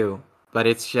socializing too, but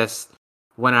it's just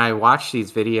when I watch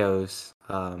these videos,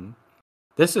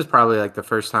 this is probably like the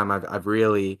first time I've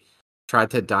really tried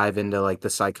to dive into like the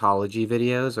psychology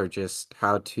videos or just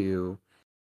how to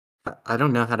I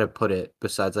don't know how to put it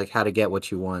besides like how to get what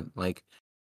you want. Like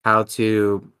how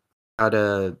to how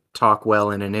to talk well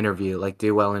in an interview, like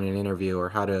do well in an interview, or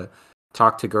how to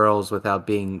talk to girls without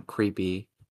being creepy.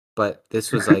 But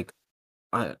this was like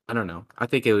I don't know. I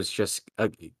think it was just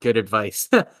a good advice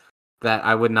that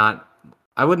I would not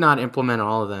implement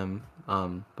all of them.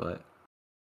 But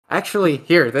actually,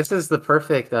 here this is the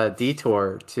perfect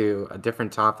detour to a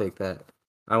different topic that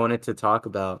I wanted to talk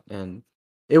about, and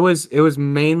it was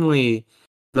mainly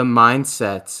the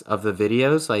mindsets of the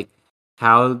videos, like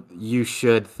how you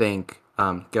should think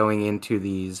going into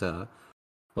these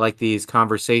like these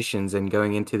conversations and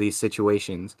going into these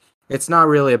situations. It's not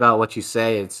really about what you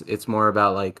say, it's more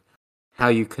about like how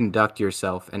you conduct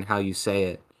yourself and how you say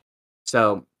it.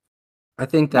 So, I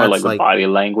think More like that's a like body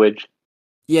language.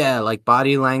 yeah, like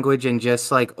body language and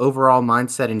just like overall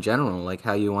mindset in general, like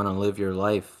how you want to live your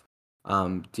life.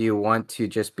 Do you want to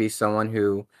just be someone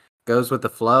who goes with the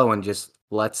flow and just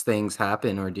lets things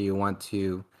happen, or do you want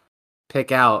to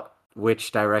pick out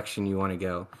which direction you want to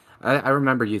go? I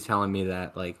remember you telling me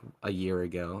that like a year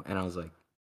ago, and I was like,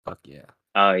 fuck yeah.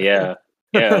 Oh yeah,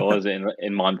 yeah. It was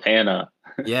in Montana.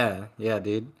 Yeah, yeah,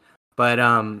 dude. But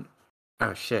oh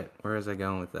shit, where was I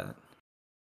going with that?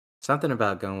 Something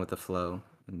about going with the flow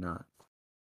and not.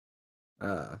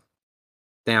 Uh,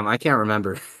 damn, I can't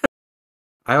remember.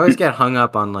 I always get hung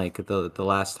up on like the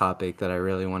last topic that I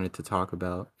really wanted to talk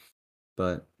about,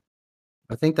 but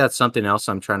I think that's something else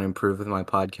I'm trying to improve with my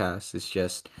podcast is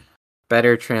just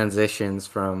better transitions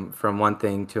from one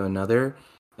thing to another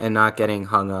and not getting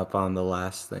hung up on the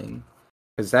last thing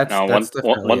because No, that's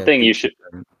definitely one a thing huge you should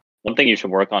concern. one thing you should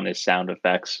work on is sound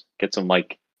effects. Get some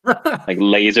like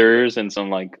lasers and some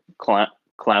like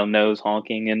clown nose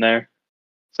honking in there.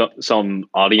 So some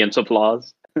audience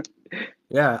applause.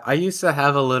 Yeah, I used to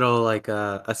have a little like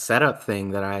a setup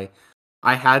thing that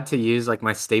I had to use like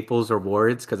my Staples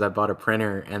rewards because I bought a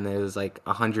printer and there was like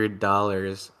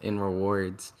 $100 in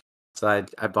rewards. So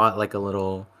I bought like a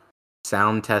little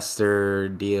sound tester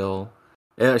deal,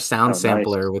 or sound Oh, nice.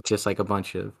 sampler with just like a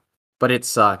bunch of, but it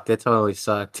sucked. It totally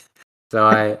sucked. So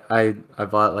I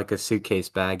bought like a suitcase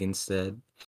bag instead.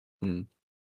 Hmm.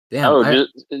 Damn, Oh, I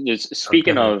just oh go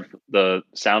speaking ahead. of the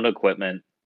sound equipment,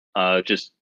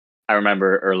 just I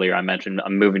remember earlier I mentioned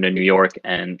I'm moving to New York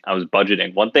and I was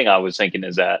budgeting. One thing I was thinking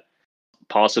is that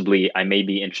possibly I may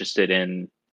be interested in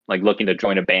like looking to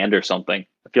join a band or something.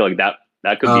 I feel like that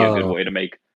could be a good Oh way to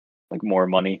make like more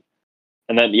money.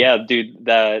 And then yeah, dude,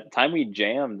 the time we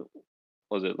jammed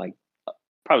was it like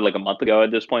probably like a month ago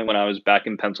at this point when I was back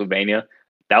in Pennsylvania.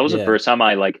 That was the yeah. first time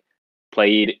I like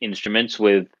played instruments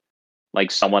with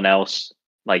like someone else,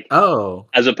 like Oh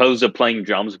as opposed to playing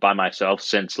drums by myself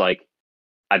since like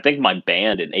I think my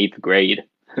band in eighth grade.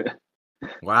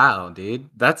 wow, dude,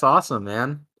 that's awesome,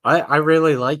 man. I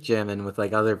really like jamming with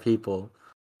like other people,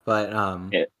 but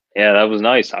Yeah, yeah, that was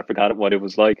nice. I forgot what it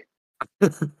was like.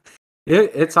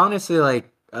 it's honestly like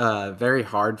very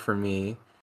hard for me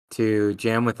to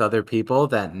jam with other people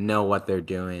that know what they're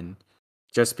doing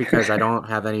just because I don't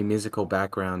have any musical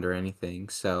background or anything.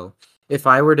 So if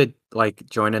I were to like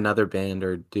join another band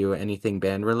or do anything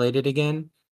band related again,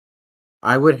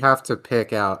 I would have to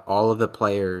pick out all of the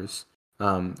players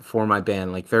for my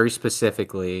band like very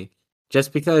specifically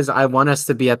just because I want us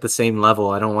to be at the same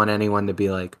level. I don't want anyone to be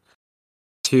like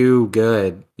too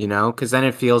good, you know, because then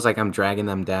it feels like I'm dragging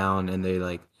them down and they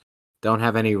like don't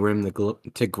have any room to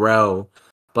to grow.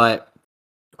 But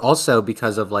also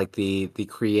because of like the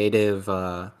creative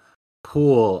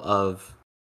pool of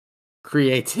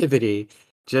creativity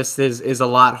just is a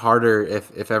lot harder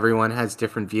if everyone has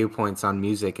different viewpoints on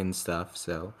music and stuff.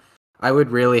 So I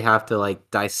would really have to like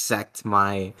dissect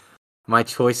my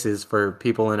choices for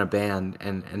people in a band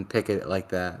and pick it like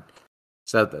that.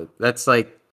 So that's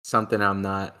like something I'm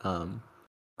not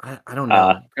I don't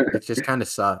Uh know. It just kind of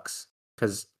sucks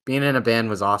because being in a band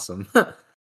was awesome.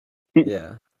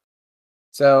 Yeah.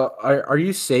 So are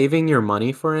you saving your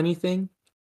money for anything?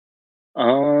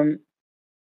 um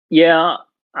yeah,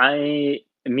 I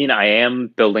mean I am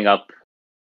building up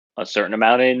a certain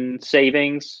amount in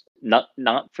savings,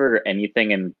 not for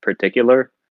anything in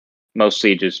particular,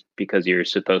 mostly just because you're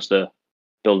supposed to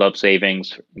build up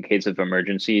savings in case of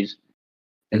emergencies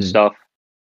and Mm, stuff.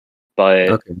 But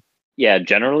okay. yeah,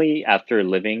 generally after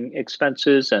living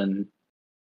expenses and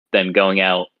then going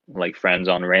out like friends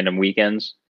on random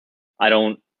weekends, I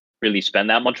don't really spend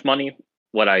that much money.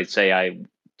 What I say I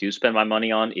do spend my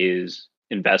money on is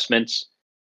investments.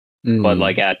 But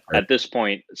like Mm, at this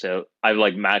point, so I've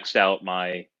like maxed out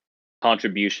my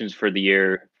contributions for the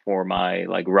year for my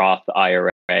like Roth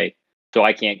IRA. So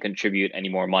I can't contribute any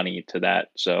more money to that.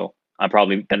 So I'm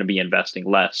probably going to be investing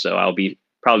less. So I'll be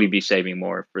probably be saving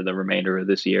more for the remainder of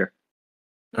this year.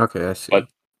 okay, I But see.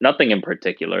 nothing in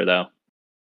particular though.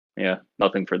 Yeah,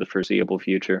 nothing for the foreseeable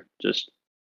future. Just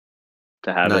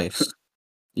to have it. Nice.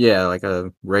 Yeah, like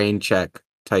a rain check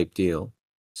type deal.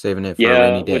 Saving it for a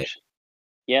Yeah, rainy day. which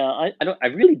yeah, I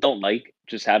really don't like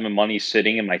just having money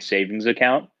sitting in my savings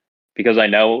account because I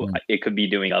know Mm. it could be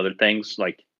doing other things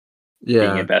like being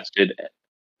Yeah. invested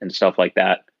and stuff like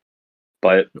that.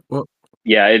 But Well,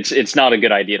 yeah, it's not a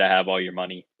good idea to have all your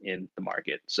money in the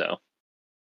market. So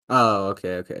oh,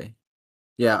 okay, okay.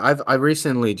 Yeah, I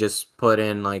recently just put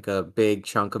in like a big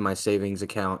chunk of my savings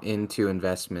account into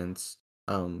investments.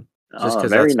 Just Oh, because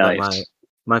very that's what my nice.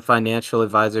 my financial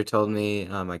advisor told me.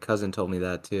 My cousin told me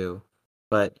that too.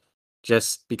 But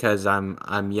just because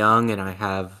I'm young and I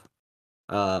have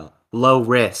low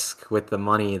risk with the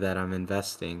money that I'm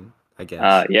investing, I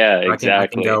guess. Yeah, I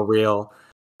can go exactly. real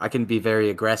I can be very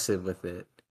aggressive with it.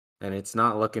 And it's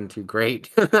not looking too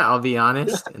great, I'll be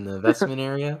honest, in the investment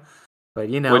area. But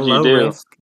What'd you low do? risk.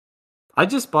 I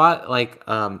just bought like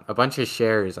a bunch of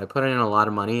shares. I put in a lot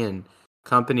of money in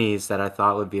companies that I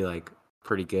thought would be like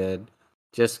pretty good.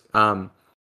 Just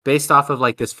based off of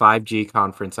like this 5G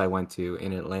conference I went to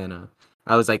in Atlanta.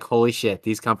 I was like, holy shit,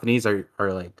 these companies are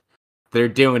like they're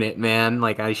doing it, man.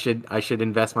 Like I should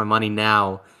invest my money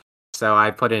now. So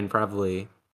I put in probably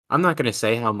I'm not gonna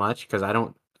say how much because I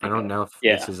don't Okay. know if this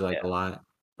Yeah, is like a yeah. lot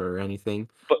or anything.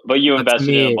 But you But to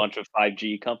invested in a me, bunch of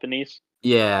 5G companies?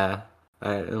 yeah,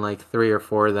 and like 3 or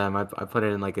 4 of them, I put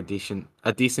in like a decent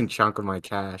chunk of my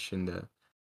cash into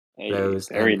Hey, those,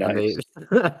 very and they,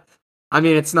 nice. I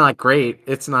mean, it's not great.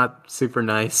 It's not super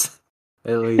nice,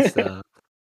 at least the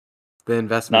Not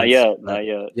investments. yet, But not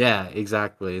yet. yeah,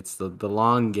 exactly. It's the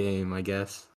long game, I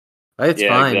guess. But it's Yeah,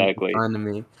 fine. It's exactly. fine to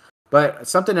me. But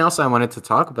something else I wanted to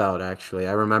talk about, actually,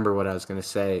 I remember what I was gonna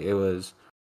say. It was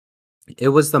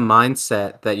the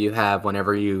mindset that you have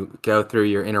whenever you go through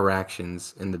your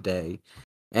interactions in the day.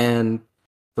 And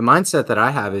the mindset that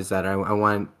I have is that I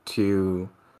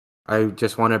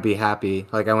just want to be happy.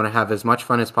 Like I want to have as much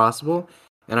fun as possible,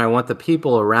 and I want the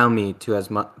people around me to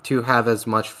have as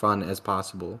much fun as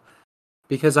possible.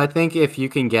 Because I think if you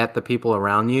can get the people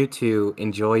around you to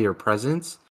enjoy your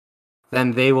presence,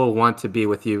 then they will want to be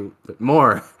with you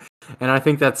more. And I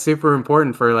think that's super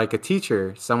important for like a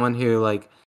teacher, someone who like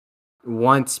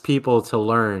wants people to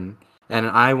learn, and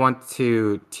I want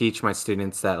to teach my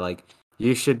students that like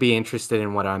you should be interested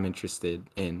in what I'm interested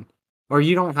in, or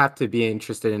you don't have to be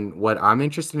interested in what I'm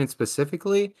interested in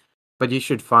specifically, but you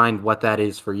should find what that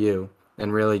is for you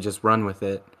and really just run with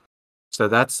it. So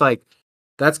that's kind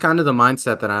of the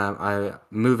mindset that I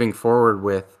moving forward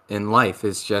with in life,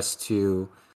 is just to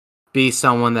be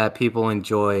someone that people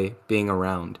enjoy being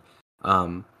around.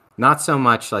 Um, Not so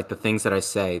much like the things that I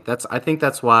say. I think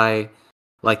that's why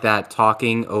like that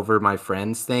talking over my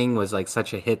friends thing was like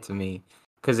such a hit to me,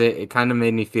 because it kind of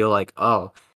made me feel like,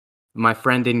 oh, my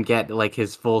friend didn't get like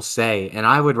his full say, and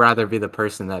I would rather be the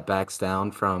person that backs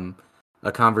down from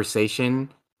a conversation,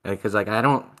 because like I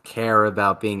don't care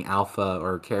about being alpha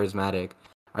or charismatic.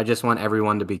 I just want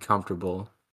everyone to be comfortable.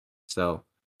 So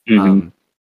Hmm. um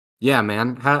yeah,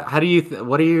 man. How do you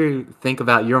what do you think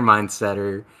about your mindset?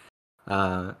 Or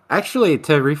actually,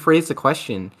 to rephrase the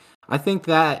question, I think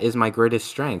that is my greatest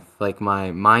strength. Like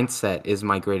my mindset is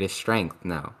my greatest strength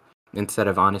now, instead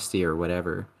of honesty or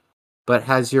whatever. But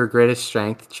has your greatest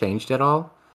strength changed at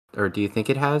all? Or do you think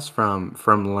it has, from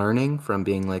learning, from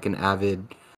being like an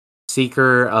avid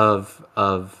seeker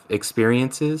of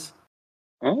experiences?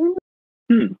 Oh,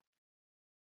 hmm.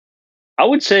 I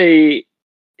would say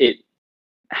it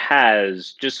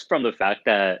has, just from the fact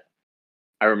that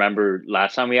I remember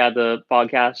last time we had the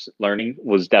podcast, learning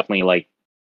was definitely like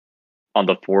on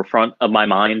the forefront of my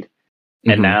mind.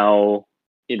 And Mm-hmm. now,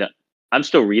 you know, I'm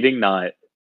still reading, not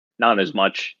as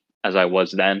much as I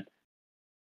was then.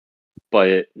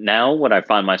 But now what I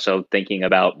find myself thinking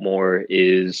about more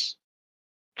is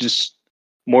just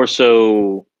more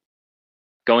so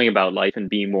going about life and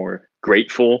being more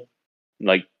grateful,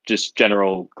 like just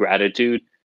general gratitude.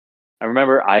 I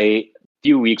remember a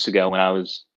few weeks ago when I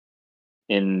was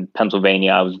in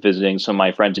Pennsylvania, I was visiting some of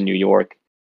my friends in New York,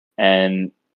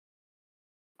 and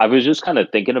I was just kind of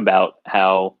thinking about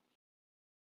how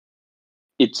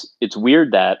it's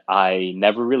weird that I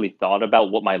never really thought about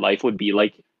what my life would be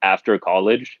like after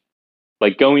college.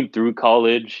 Like going through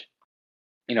college,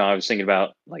 I was thinking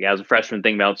about like as a freshman,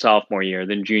 thinking about sophomore year,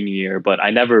 then junior year, but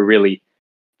I never really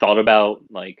thought about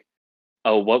like,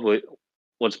 oh,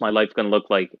 what's my life going to look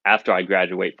like after I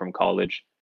graduate from college?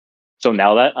 So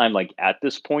now that I'm like at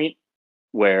this point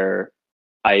where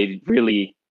I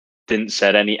really didn't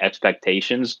set any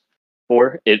expectations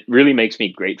for, it really makes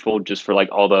me grateful just for like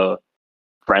all the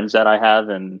friends that I have,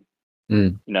 and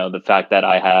Mm. the fact that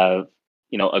I have,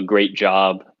 a great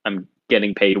job. I'm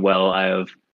getting paid well. I have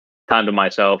time to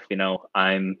myself.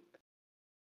 I'm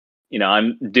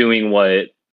doing what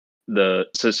the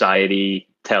society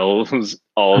tells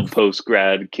all post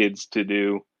grad kids to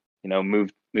do.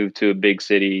 Move to a big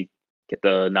city, get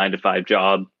the 9 to 5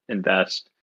 job, invest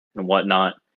and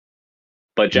whatnot.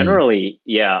 But Mm. generally,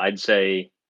 yeah, I'd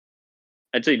say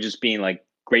just being like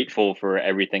grateful for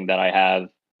everything that I have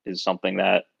is something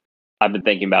that I've been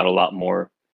thinking about a lot more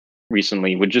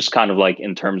recently, with just kind of like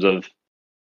in terms of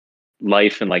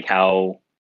life and like how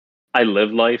I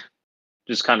live life.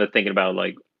 Just kind of thinking about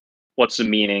like what's the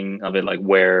meaning of it, like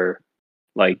where,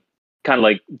 like kind of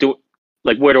like do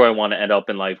like where do I want to end up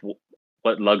in life?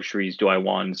 What luxuries do I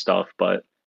want and stuff? But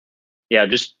yeah,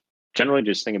 just generally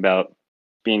just thinking about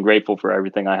being grateful for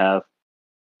everything I have.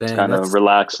 It's Dang, kind of that's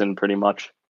relaxing, pretty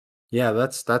much. yeah,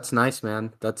 that's nice,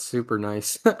 man. That's super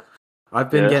nice. I've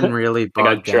been Yeah, getting really I got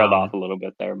bogged trailed off down. a little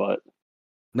bit there, but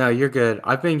No, you're good.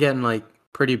 I've been getting like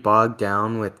pretty bogged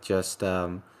down with just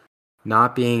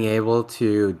not being able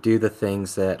to do the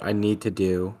things that I need to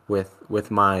do with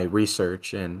my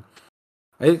research, and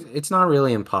it's not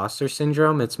really imposter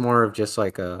syndrome. It's more of just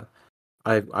like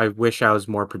I wish I was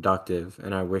more productive,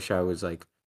 and I wish I was like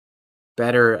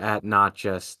better at not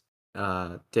just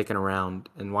dicking around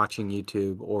and watching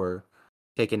YouTube or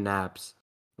taking naps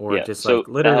or yeah. just So like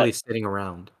literally sitting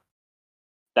around.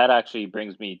 that actually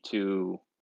brings me to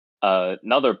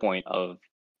another point of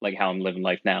like how I'm living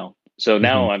life now. So Hmm.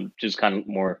 now I'm just kind of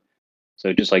more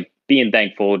so just like being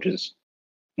thankful, just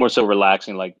more so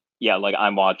relaxing. Like yeah, like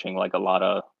I'm watching like a lot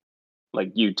of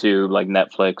like YouTube, like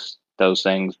Netflix, those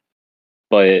things.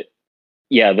 But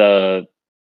yeah, the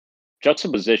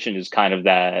juxtaposition is kind of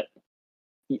that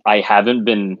I haven't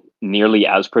been nearly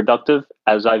as productive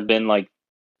as I've been like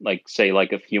say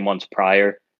like a few months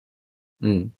prior.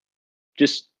 Mm.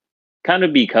 Just kind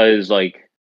of because like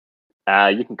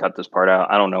you can cut this part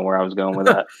out. I don't know where I was going with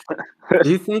that. Do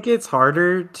you think it's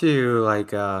harder to like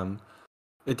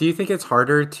do you think it's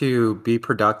harder to be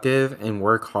productive and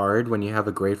work hard when you have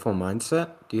a grateful mindset?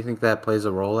 Do you think that plays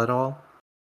a role at all?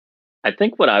 I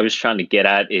think what I was trying to get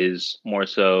at is more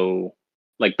so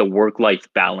like the work life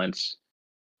balance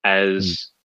Mm.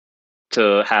 as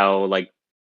to how like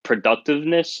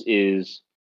productiveness is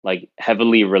like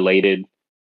heavily related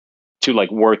to like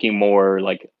working more,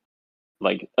 like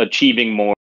achieving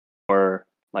more,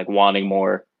 like wanting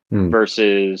more Mm.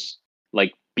 versus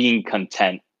like being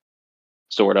content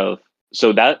sort of.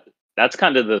 So that's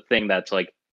kind of the thing that's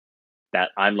like that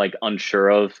I'm like unsure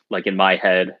of like in my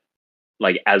head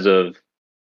like as of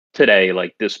today,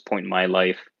 like this point in my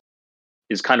life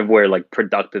is kind of where like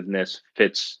productiveness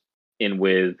fits in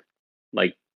with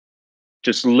like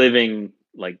just living,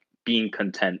 like being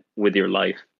content with your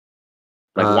life,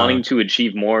 like Uh, wanting to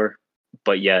achieve more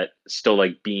but yet still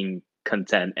like being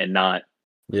content and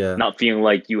yeah. not feeling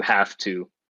like you have to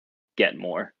get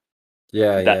more.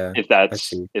 Yeah, If that yeah. I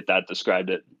see. if that described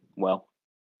it well.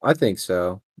 I think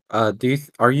so.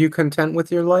 Are you content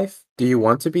with your life? Do you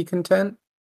want to be content?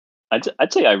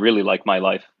 I'd say I really like my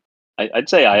life. I'd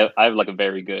say I have like a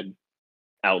very good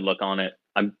outlook on it.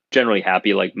 I'm generally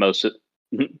happy like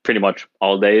pretty much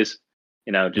all days.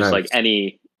 You know, just like Nice.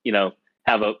 any,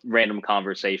 have a random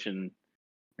conversation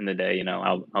in the day,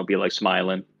 I'll be like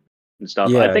smiling and stuff.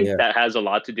 I Yeah, think yeah. that has a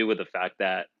lot to do with the fact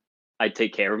that I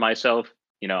take care of myself.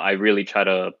 I really try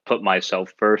to put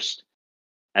myself first,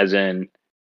 as in,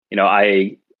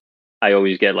 I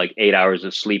always get like 8 hours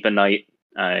of sleep a night.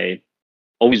 I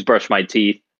always brush my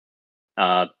teeth.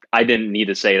 I didn't need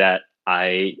to say that.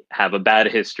 I have a bad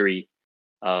history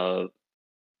of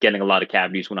getting a lot of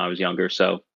cavities when I was younger,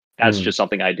 so that's Mm. just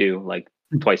something I do like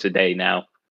twice a day now.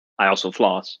 I also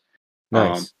floss.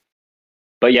 Um, Nice.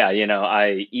 but yeah,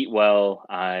 I eat well.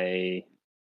 I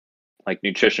like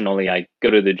nutritionally. I go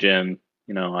to the gym.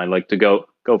 I like to go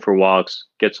for walks,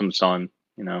 get some sun.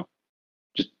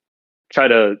 Just try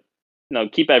to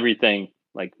keep everything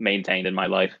like maintained in my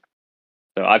life.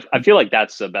 So I feel like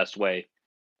that's the best way.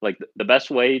 Like the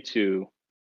best way to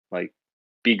like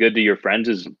be good to your friends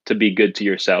is to be good to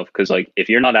yourself. Because like if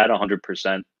you're not at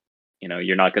 100%,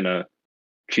 you're not gonna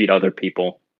treat other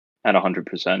people at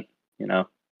 100%. You know.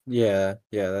 Yeah,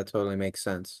 yeah, that totally makes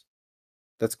sense.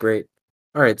 That's great.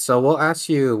 All right, so we'll ask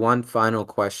you one final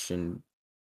question.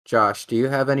 Josh, do you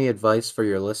have any advice for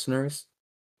your listeners?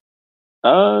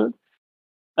 Uh,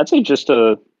 I'd say just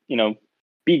to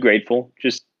be grateful.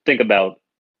 Just think about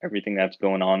everything that's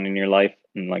going on in your life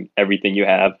and like everything you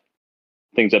have,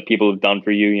 things that people have done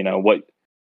for you.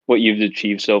 What you've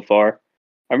achieved so far.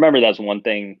 I remember that's one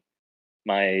thing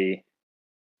my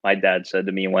my dad said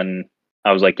to me when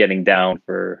I was like getting down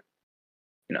for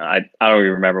I don't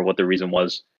even remember what the reason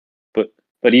was,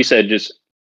 but he said just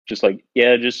like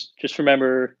yeah just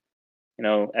remember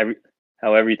every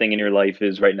how everything in your life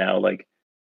is right now, like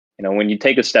when you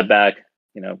take a step back,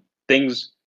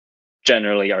 things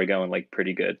generally are going like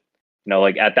pretty good.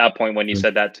 Like at that point when he Mm.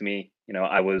 said that to me,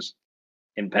 I was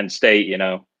in Penn State.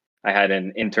 I had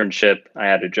an internship, I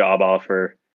had a job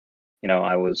offer.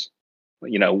 I was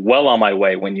well on my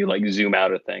way when you like zoom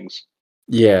out of things.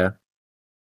 Yeah.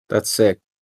 That's sick.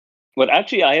 But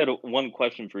actually, I had one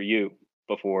question for you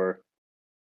before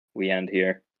we end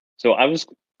here. So I was,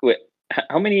 wait,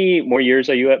 how many more years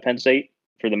are you at Penn State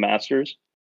for the masters,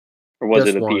 or was it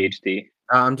Just a one. PhD?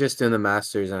 I'm just doing the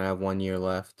masters, and I have 1 year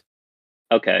left.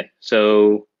 Okay,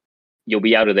 so you'll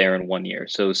be out of there in 1 year.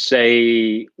 So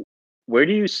say, where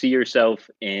do you see yourself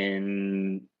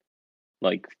in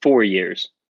like 4 years?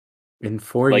 In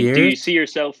four Like, do years? you see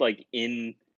yourself like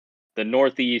in the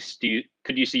Northeast?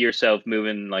 Could you see yourself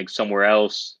moving like somewhere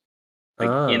else, like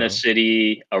in a Oh,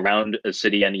 city, around a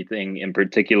city, anything in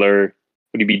particular?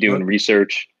 Would you be doing look,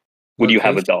 research? Would you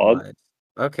have a location dog? wise.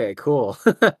 Okay, cool.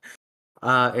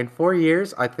 In 4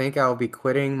 years, I think I'll be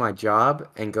quitting my job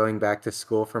and going back to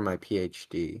school for my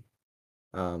PhD.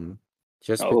 Um,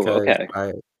 just Oh, because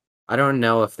okay. I don't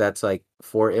know if that's like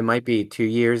it might be 2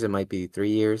 years, it might be 3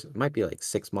 years, it might be like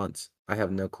 6 months. I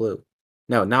have no clue.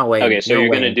 No, not way Okay, in so no you're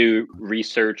way gonna in do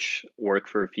research work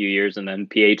for a few years and then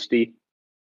PhD?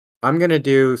 I'm gonna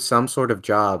do some sort of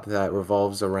job that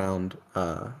revolves around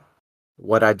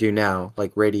what I do now,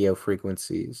 like radio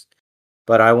frequencies.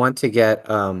 But I want to get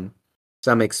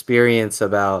some experience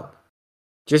about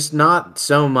just not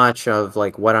so much of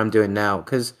like what I'm doing now,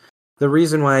 because the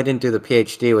reason why I didn't do the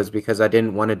PhD was because I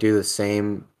didn't want to do the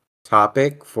same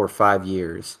topic for 5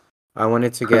 years. I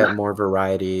wanted to get more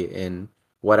variety in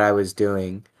what I was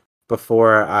doing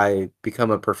before I become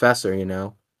a professor,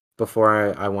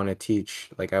 before I want to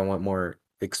teach, like I want more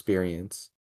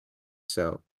experience.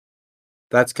 So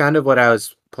that's kind of what I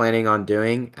was planning on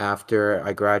doing after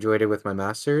I graduated with my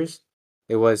master's.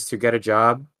 It was to get a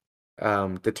job,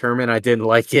 determine I didn't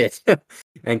like it,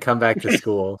 and come back to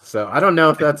school. So I don't know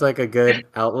if that's like a good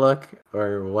outlook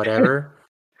or whatever,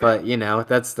 but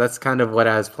that's kind of what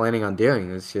I was planning on doing.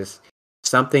 It's just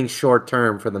something short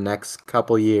term for the next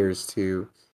couple years to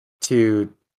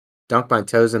dunk my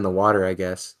toes in the water, I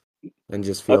guess, and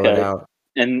just feel it Okay. out.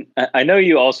 And I know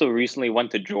you also recently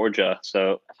went to Georgia.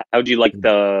 So how'd you like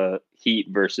the heat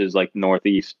versus like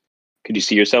Northeast? Could you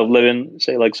see yourself living,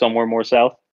 say, like somewhere more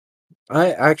south?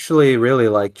 I actually really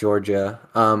like Georgia.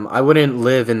 I wouldn't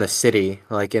live in the city,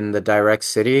 like in the direct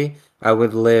city. I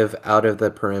would live out of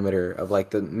the perimeter of like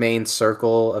the main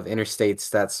circle of interstates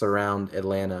that surround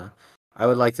Atlanta. I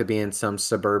would like to be in some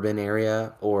suburban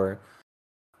area, or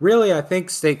really, I think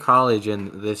State College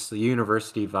and this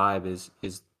university vibe is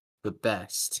the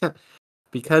best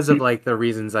because of like the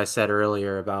reasons I said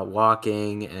earlier about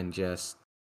walking and just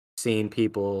seeing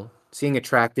people, seeing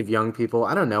attractive young people.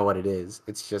 I don't know what it is.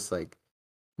 It's just like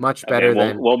much Okay, better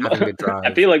than having to I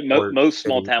drive feel like or most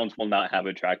small city. towns will not have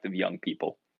attractive young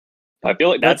people. I feel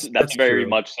like that's That's true. very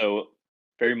much so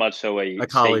a A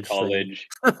state college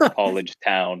thing. college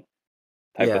town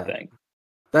type of Yeah, thing.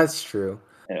 that's true.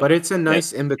 Yeah. But it's a Yeah.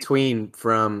 nice in between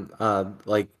from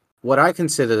like what I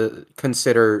consider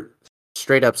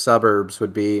straight up suburbs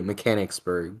would be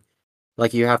Mechanicsburg.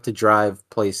 Like you have to drive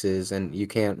places and you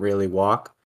can't really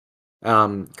walk.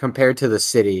 Compared to the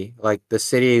city, like the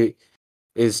city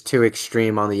is too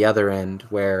extreme on the other end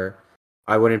where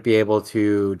I wouldn't be able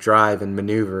to drive and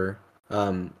maneuver.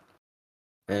 Um,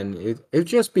 and it'd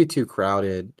just be too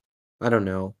crowded. I don't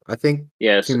know. I think too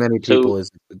Yes. many people So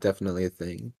is definitely a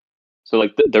thing. so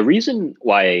like the reason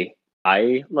why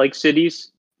I like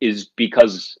cities is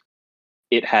because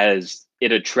it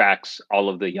attracts all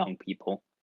of the young people.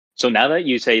 So now that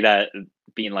you say that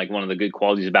being like one of the good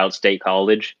qualities about state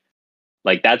college,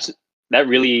 like that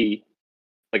really,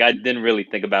 like I didn't really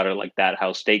think about it like that,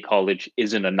 how state college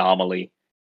is an anomaly,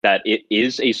 that it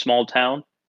is a small town,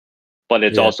 but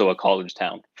it's Yeah. also a college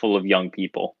town full of young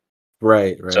people.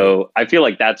 Right, right. So I feel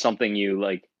like that's something you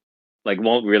like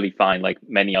won't really find like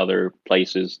many other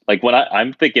places. Like when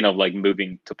I'm thinking of like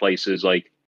moving to places like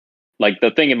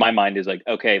the thing in my mind is like,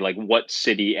 okay, like what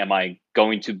city am I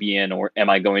going to be in, or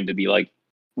am I going to be like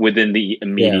within the Yeah.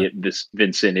 immediate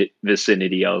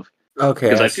vicinity of? Okay,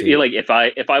 Because I I see. feel like if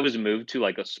I was moved to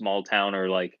like a small town, or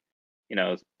like,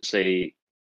 say,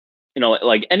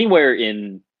 like anywhere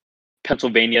in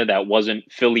Pennsylvania that wasn't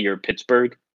Philly or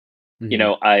Pittsburgh,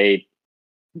 Mhm. I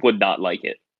would not like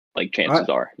it. Like I chances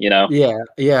are. Yeah,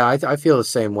 yeah, I feel the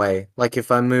same way. Like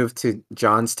if I moved to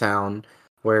Johnstown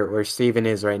where Steven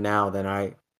is right now, then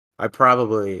I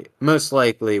probably most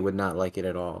likely would not like it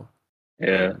at all.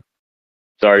 Yeah. Um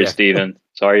Sorry, yeah. Steven.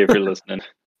 Sorry if you're listening.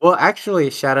 Well, actually,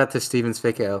 shout out to Steven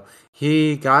Spicco.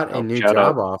 He got a Oh, new shout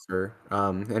job out. offer,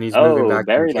 and he's moving Oh, back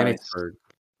to very nice. Mechanicsburg.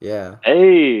 Yeah.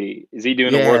 Hey, is he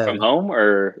doing a work Yeah, from home,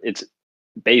 or it's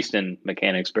based in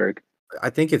Mechanicsburg? I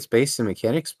think it's based in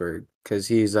Mechanicsburg because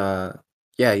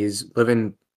yeah, he's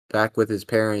living back with his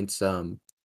parents.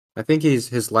 I think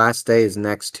his last day is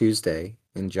next Tuesday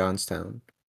in Johnstown.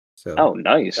 So Oh,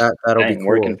 nice. that'll be Dang,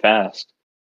 working cool. fast.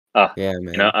 Yeah,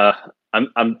 You know, man.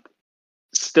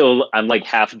 I'm like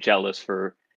half jealous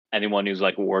for anyone who's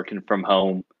like working from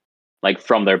home, like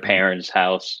from their Mm. parents'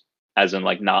 house, as in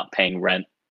like not paying rent.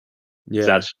 'Cause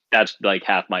Yeah. that's like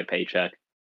half my paycheck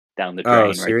down the Oh, drain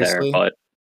right there. seriously? But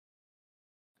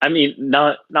I mean,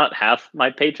 not half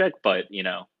my paycheck, but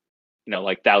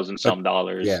like thousand A some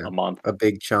dollars yeah, a month. a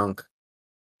big chunk.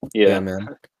 Yeah, Yeah,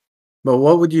 man. But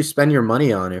what would you spend your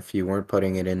money on if you weren't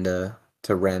putting it into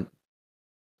to rent?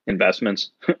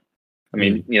 investments. I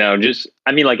mean, Mm, just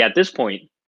I mean, like at this point,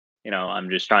 I'm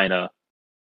just trying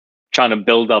to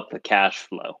build up the cash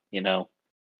flow. yeah.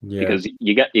 Because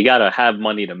you gotta have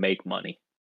money to make money.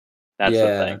 That's the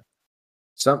Yeah. thing.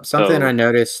 Something I So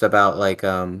noticed about, like,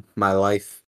 my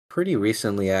life pretty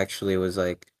recently actually was,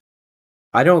 like,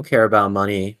 I don't care about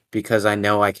money because I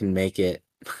know I can make it,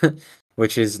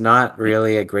 which is not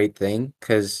really a great thing.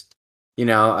 Because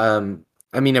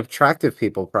I mean, attractive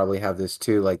people probably have this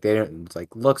too, like, they don't it's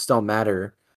like, looks don't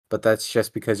matter, but that's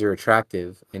just because you're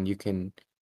attractive and you can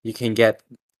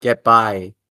get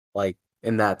by, like,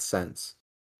 in that sense,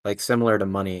 like, similar to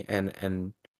money,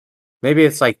 and maybe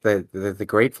it's like the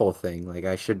grateful thing, like,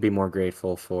 I should be more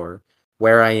grateful for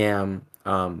where I am,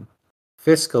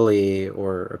 fiscally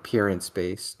or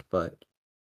appearance-based, but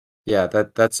yeah,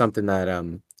 that's something that,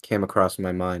 came across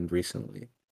my mind recently.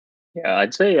 yeah,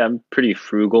 I'd say I'm pretty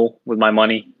frugal with my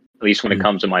money, at least when it Mm,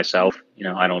 comes to myself.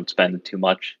 I don't spend too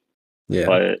much. yeah.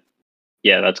 But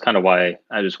yeah, that's kind of why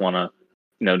I just want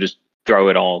to, just throw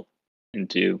it all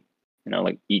into,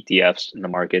 like ETFs in the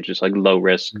market, just like low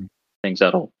risk Mm. things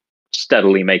that'll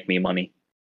steadily make me money.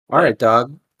 But Alright,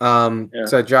 dog. yeah,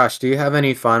 So Josh, do you have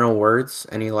any final words?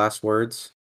 Any last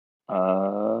words?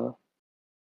 uh,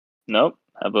 nope.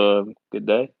 Have a good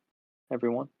day,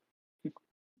 everyone.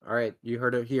 Alright, you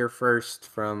heard it here first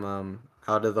from,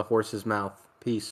 out of the horse's mouth. Peace.